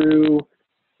look through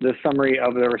the summary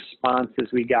of the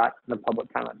responses we got in the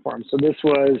public comment forum. So this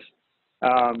was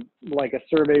like a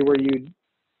survey where you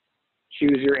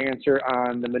choose your answer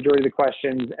on the majority of the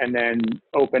questions and then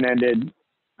open-ended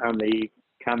on the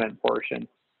comment portion.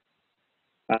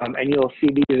 And you'll see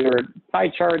these are pie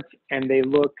charts and they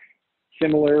look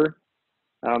similar.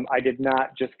 I did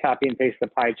not just copy and paste the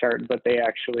pie chart, but they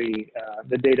actually,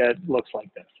 the data looks like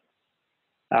this.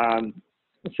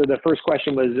 So the first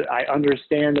question was, I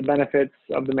understand the benefits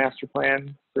of the master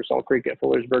plan for Salt Creek at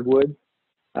Fullersburg Woods.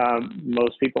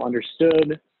 Most people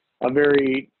understood. A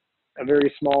very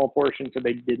small portion, so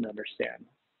they didn't understand.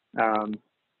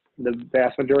 The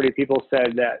vast majority of people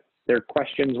said that their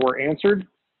questions were answered.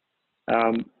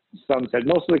 Some said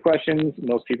most of the questions.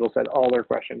 Most people said all their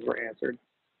questions were answered.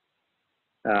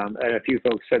 And a few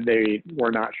folks said they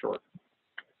were not sure.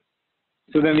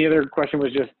 So then the other question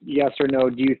was just yes or no.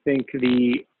 Do you think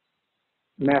the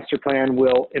master plan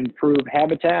will improve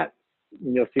habitat?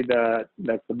 And you'll see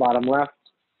that's the bottom left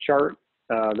chart,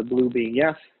 the blue being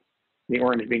yes, the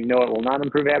orange being no, it will not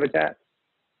improve habitat.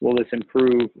 Will this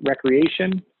improve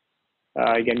recreation?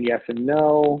 Again, yes and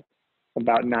no.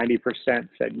 About 90%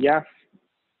 said yes.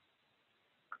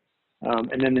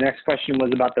 And then the next question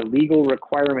was about the legal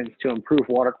requirements to improve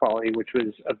water quality, which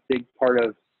was a big part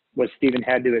of what Stephen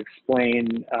had to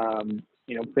explain,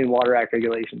 Clean Water Act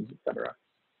regulations, et cetera.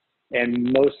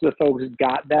 And most of the folks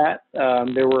got that.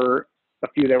 There were a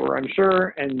few that were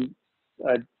unsure and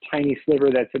a tiny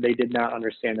sliver that said they did not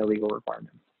understand the legal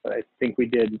requirements. But I think we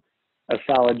did a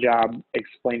solid job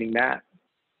explaining that.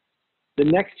 The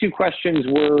next 2 questions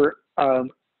were, I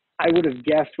would have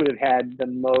guessed would have had the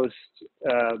most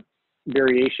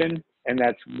variation, and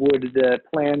that's would the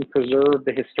plan preserve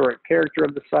the historic character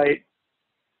of the site,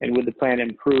 and would the plan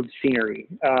improve scenery?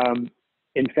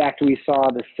 In fact, we saw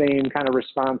the same kind of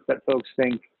response that folks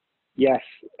think, yes,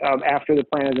 after the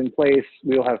plan is in place,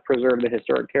 we'll have preserved the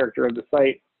historic character of the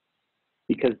site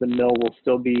because the mill will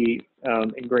still be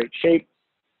in great shape,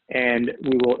 and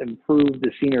we will improve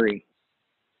the scenery.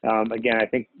 Again, I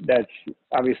think that's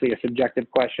obviously a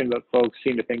subjective question, but folks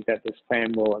seem to think that this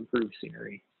plan will improve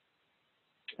scenery.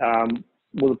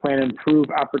 Will the plan improve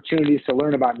opportunities to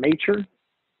learn about nature?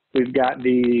 We've got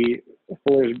the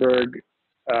Fullersburg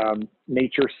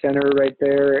Nature Center right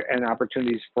there and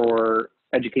opportunities for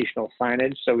educational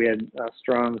signage. So we had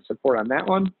strong support on that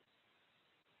one.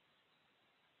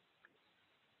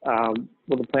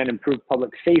 Will the plan improve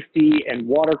public safety and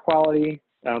water quality?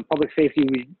 Public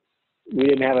safety, we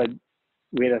didn't have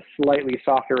we had a slightly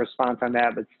softer response on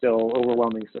that, but still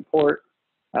overwhelming support.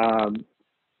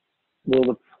 Will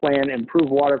the plan improve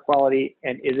water quality,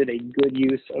 and is it a good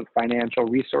use of financial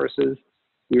resources?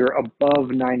 We were above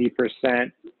 90%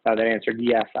 that answered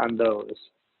yes on those.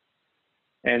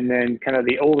 And then kind of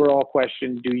the overall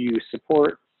question, do you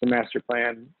support the master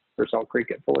plan for Salt Creek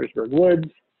at Fullersburg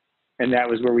Woods? And that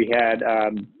was where we had,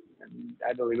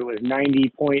 I believe it was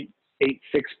 90.86%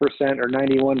 or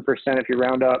 91% if you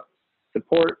round up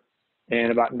support,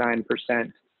 and about 9%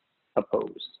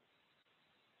 opposed.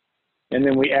 And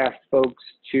then we asked folks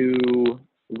to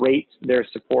rate their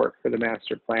support for the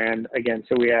master plan. Again,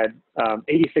 so we had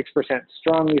 86%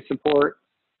 strongly support,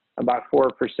 about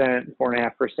 4%,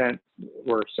 4.5%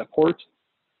 were support,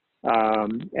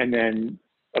 and then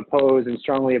opposed and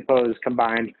strongly opposed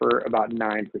combined for about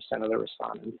 9% of the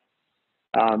respondents.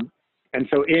 And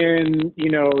so in,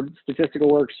 statistical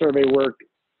work, survey work,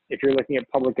 if you're looking at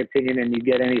public opinion and you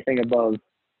get anything above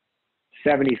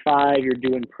 75, you're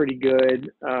doing pretty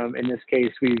good. In this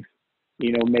case, we've,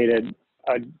 made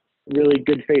a really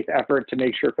good faith effort to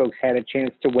make sure folks had a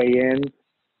chance to weigh in.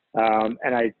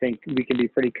 And I think we can be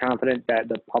pretty confident that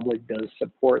the public does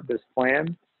support this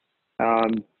plan.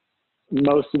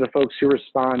 Most of the folks who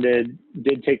responded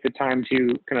did take the time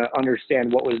to kind of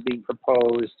understand what was being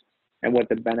proposed and what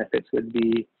the benefits would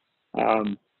be.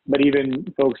 But even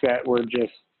folks that were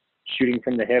just shooting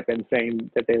from the hip and saying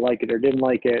that they like it or didn't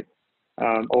like it,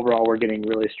 overall, we're getting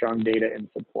really strong data and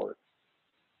support.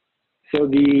 So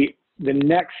the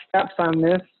next steps on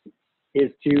this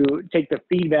is to take the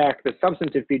feedback, the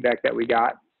substantive feedback that we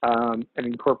got, and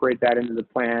incorporate that into the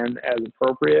plan as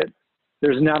appropriate.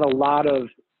 There's not a lot of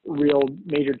real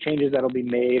major changes that'll be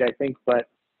made, I think, but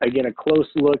again, a close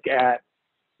look at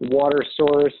water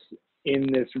source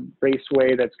in this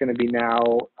raceway that's going to be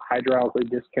now hydraulically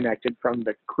disconnected from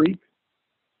the creek,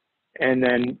 and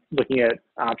then looking at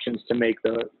options to make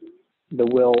the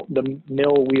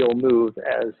mill wheel move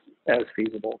as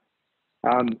feasible.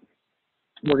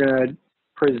 We're going to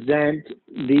present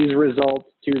these results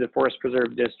to the Forest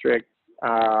Preserve District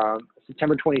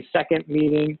September 22nd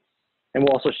meeting, and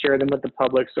we'll also share them with the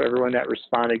public so everyone that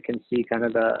responded can see kind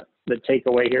of the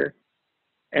takeaway here.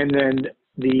 And then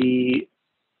the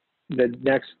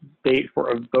next date for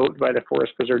a vote by the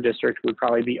Forest Preserve District would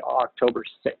probably be October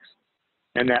 6th.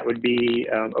 And that would be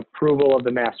approval of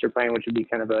the master plan, which would be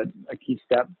kind of a key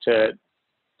step to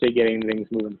getting things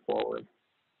moving forward.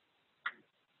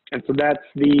 And so that's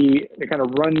the kind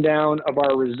of rundown of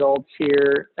our results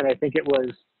here. And I think it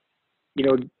was,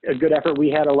 a good effort. We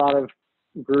had a lot of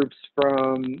groups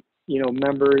from,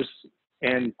 members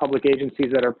and public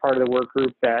agencies that are part of the work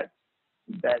group that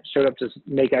showed up to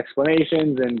make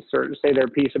explanations and sort of say their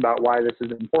piece about why this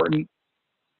is important,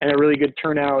 and a really good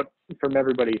turnout from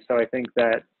everybody. So I think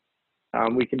that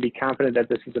we can be confident that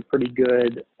this is a pretty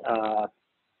good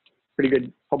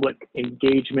public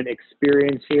engagement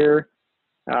experience here.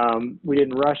 We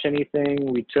didn't rush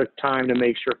anything. We took time to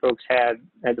make sure folks had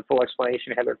the full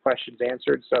explanation, had their questions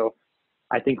answered. So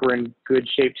I think we're in good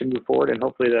shape to move forward, and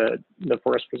hopefully the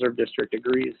Forest Preserve District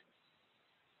agrees.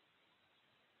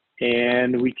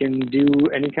 And we can do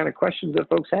any kind of questions that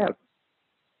folks have.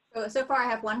 So far I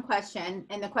have one question,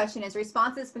 and the question is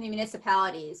responses from the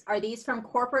municipalities. Are these from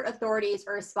corporate authorities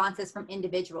or responses from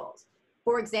individuals?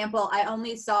 For example, I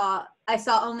saw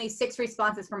only 6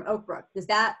 responses from Oak Brook. Does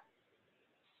that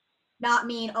not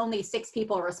mean only 6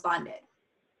 people responded?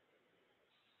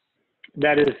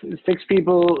 That is 6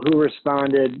 people who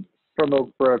responded from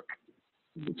Oak Brook.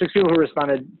 6 people who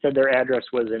responded said their address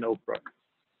was in Oak Brook.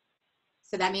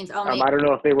 So that means only. I don't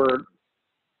know if they were.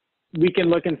 We can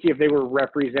look and see if they were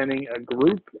representing a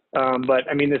group, but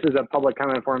I mean, this is a public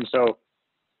comment forum, so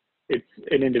it's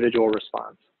an individual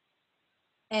response.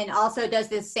 And also, does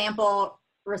this sample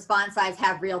response size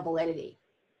have real validity?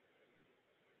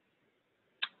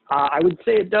 I would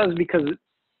say it does, because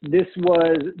this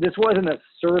wasn't a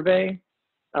survey,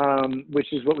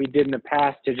 which is what we did in the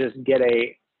past to just get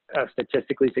a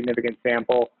statistically significant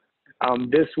sample.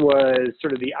 This was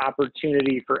sort of the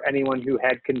opportunity for anyone who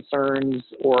had concerns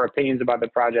or opinions about the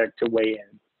project to weigh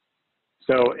in.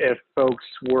 So if folks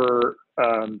were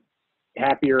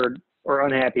happy or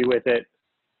unhappy with it,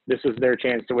 this was their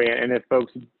chance to weigh in. And if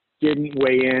folks didn't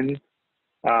weigh in,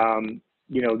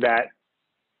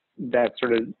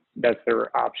 that's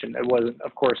their option. It wasn't,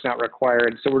 of course, not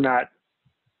required. So we're not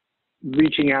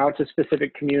reaching out to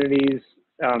specific communities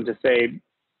to say,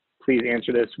 please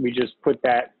answer this. We just put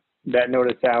that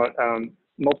notice out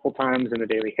multiple times in the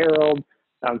Daily Herald,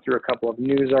 through a couple of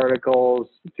news articles,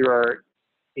 through our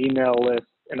email list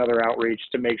and other outreach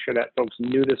to make sure that folks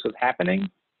knew this was happening.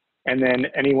 And then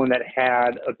anyone that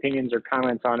had opinions or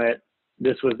comments on it,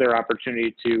 this was their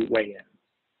opportunity to weigh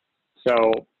in.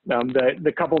 So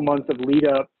the couple months of lead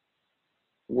up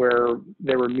where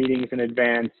there were meetings in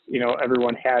advance,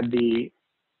 everyone had the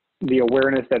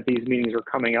awareness that these meetings were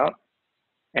coming up.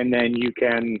 And then you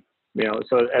can,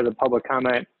 so as a public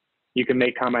comment, you can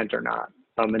make comment or not.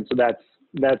 And so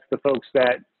that's the folks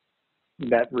that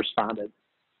responded.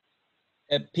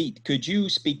 Pete, could you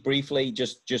speak briefly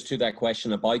just to that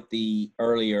question about the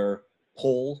earlier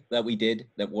poll that we did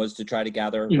that was to try to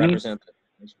gather representative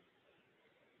information?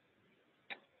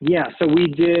 Yeah, so we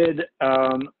did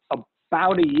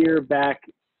about a year back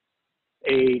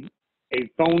a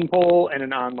phone poll and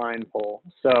an online poll.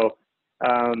 So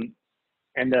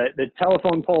and the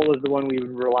telephone poll is the one we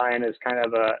would rely on as kind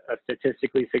of a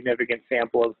statistically significant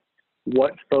sample of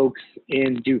what folks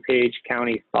in DuPage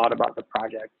County thought about the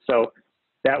project. So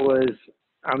that was,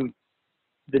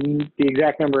 the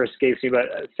exact number escapes me,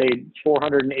 but say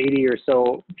 480 or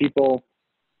so people,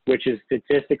 which is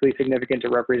statistically significant to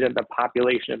represent the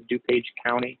population of DuPage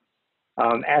County,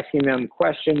 asking them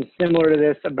questions similar to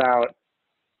this about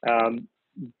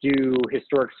do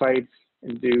historic sites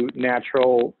and do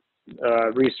natural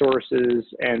resources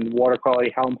and water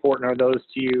quality, how important are those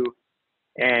to you?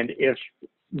 And if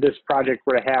this project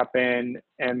were to happen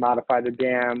and modify the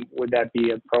dam, would that be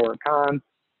a pro or con?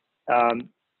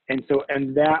 And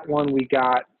that one we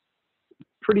got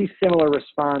pretty similar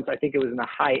response. I think it was in the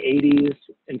high 80s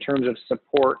in terms of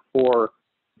support for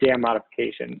dam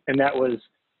modification. And that was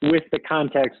with the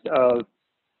context of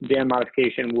dam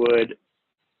modification would,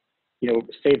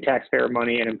 save taxpayer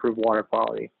money and improve water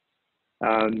quality.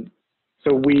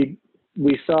 So we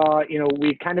saw,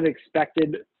 we kind of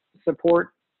expected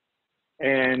support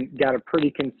and got a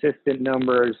pretty consistent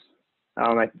numbers.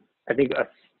 I think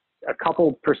a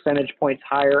couple percentage points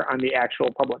higher on the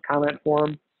actual public comment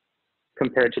form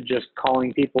compared to just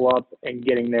calling people up and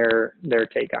getting their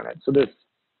take on it. So this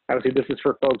is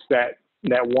for folks that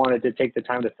wanted to take the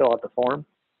time to fill out the form.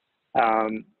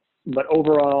 But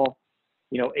overall,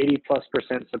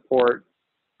 80+% support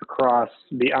across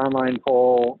the online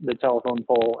poll, the telephone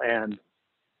poll, and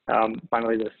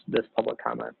finally this public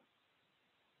comment.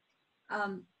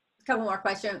 A couple more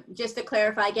questions. Just to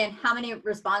clarify again, how many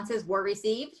responses were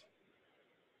received?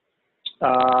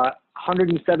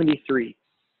 173.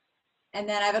 And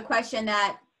then I have a question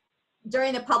that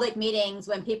during the public meetings,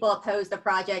 when people opposed the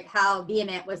project, how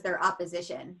vehement was their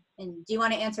opposition? And do you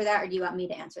want to answer that, or do you want me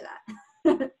to answer that?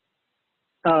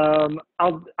 I'll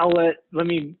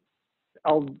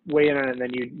weigh in on it, and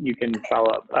then you can follow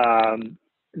up.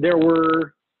 There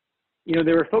were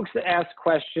folks that asked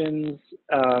questions.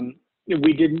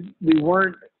 We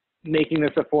weren't making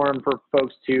this a forum for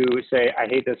folks to say, I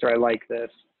hate this or I like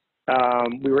this.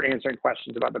 We were answering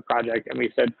questions about the project, and we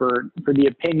said for the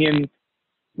opinion,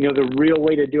 the real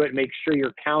way to do it, make sure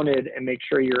you're counted and make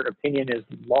sure your opinion is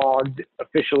logged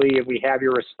officially. If we have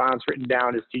your response written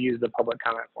down, is to use the public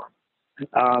comment form.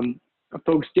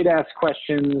 Folks did ask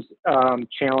questions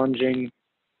challenging,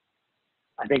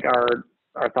 I think, our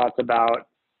thoughts about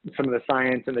some of the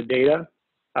science and the data,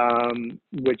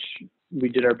 which we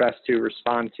did our best to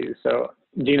respond to. So,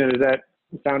 Dina, does that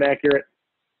sound accurate?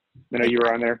 I know you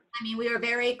were on there. I mean, we were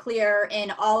very clear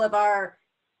in all of our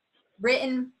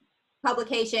written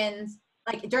publications,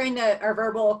 like during our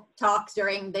verbal talks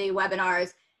during the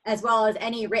webinars, as well as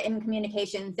any written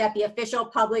communications, that the official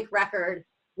public record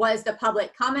was the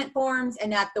public comment forms,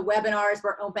 and that the webinars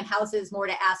were open houses more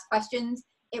to ask questions.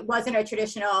 It wasn't a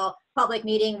traditional public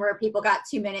meeting where people got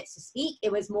 2 minutes to speak.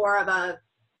 It was more of a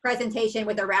presentation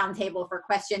with a roundtable for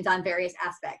questions on various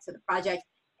aspects of the project.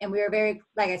 And we were very,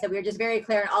 like I said, we were just very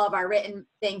clear in all of our written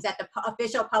things that the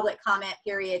official public comment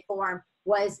period form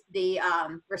was the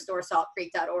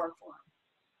restoresaltcreek.org form.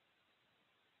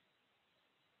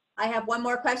 I have one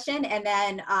more question, and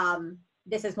then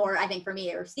this is more, I think, for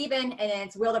me or Stephen, and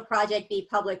it's, will the project be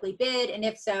publicly bid? And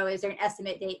if so, is there an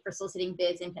estimate date for soliciting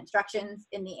bids and constructions?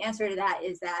 And the answer to that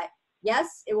is that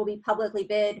yes, it will be publicly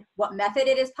bid. What method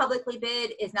it is publicly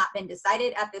bid is not been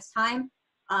decided at this time.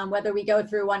 Whether we go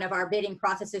through one of our bidding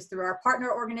processes through our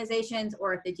partner organizations,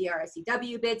 or if the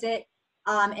DRSCW bids it.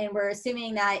 And we're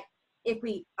assuming that if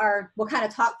we'll kind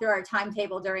of talk through our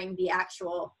timetable during the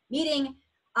actual meeting.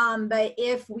 But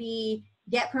if we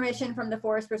get permission from the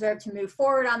Forest Preserve to move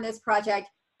forward on this project,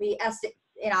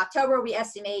 in October, we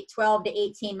estimate 12 to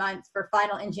 18 months for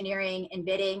final engineering and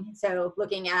bidding. So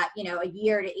looking at, a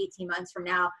year to 18 months from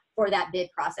now for that bid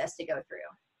process to go through.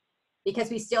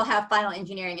 Because we still have final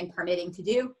engineering and permitting to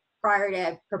do prior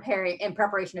to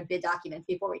preparation of bid documents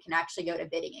before we can actually go to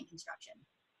bidding and construction.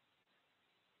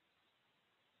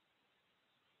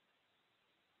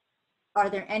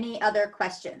 Are there any other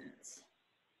questions?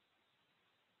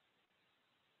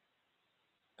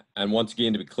 And once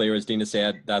again, to be clear, as Dina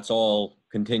said, that's all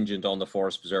contingent on the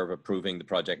Forest Preserve approving the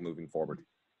project moving forward.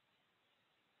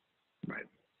 Right.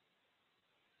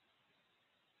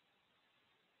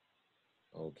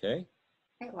 Okay.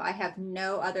 Okay, well, I have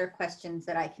no other questions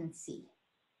that I can see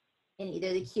in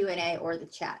either the Q&A or the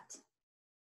chat.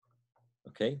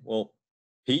 Okay, well,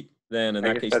 Pete, then in I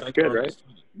that guess case, that's thank good, you. right?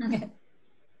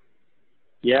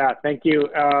 Yeah, thank you.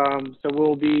 So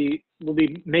we'll be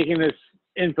making this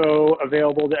info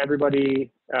available to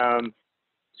everybody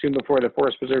soon before the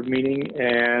Forest Preserve meeting,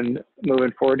 and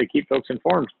moving forward to keep folks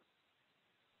informed.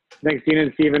 Thanks, Dina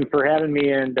and Stephen, for having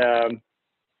me, and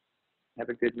have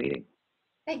a good meeting.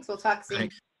 Thanks, we'll talk soon.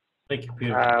 Thank you,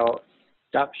 Peter. I'll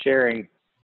stop sharing.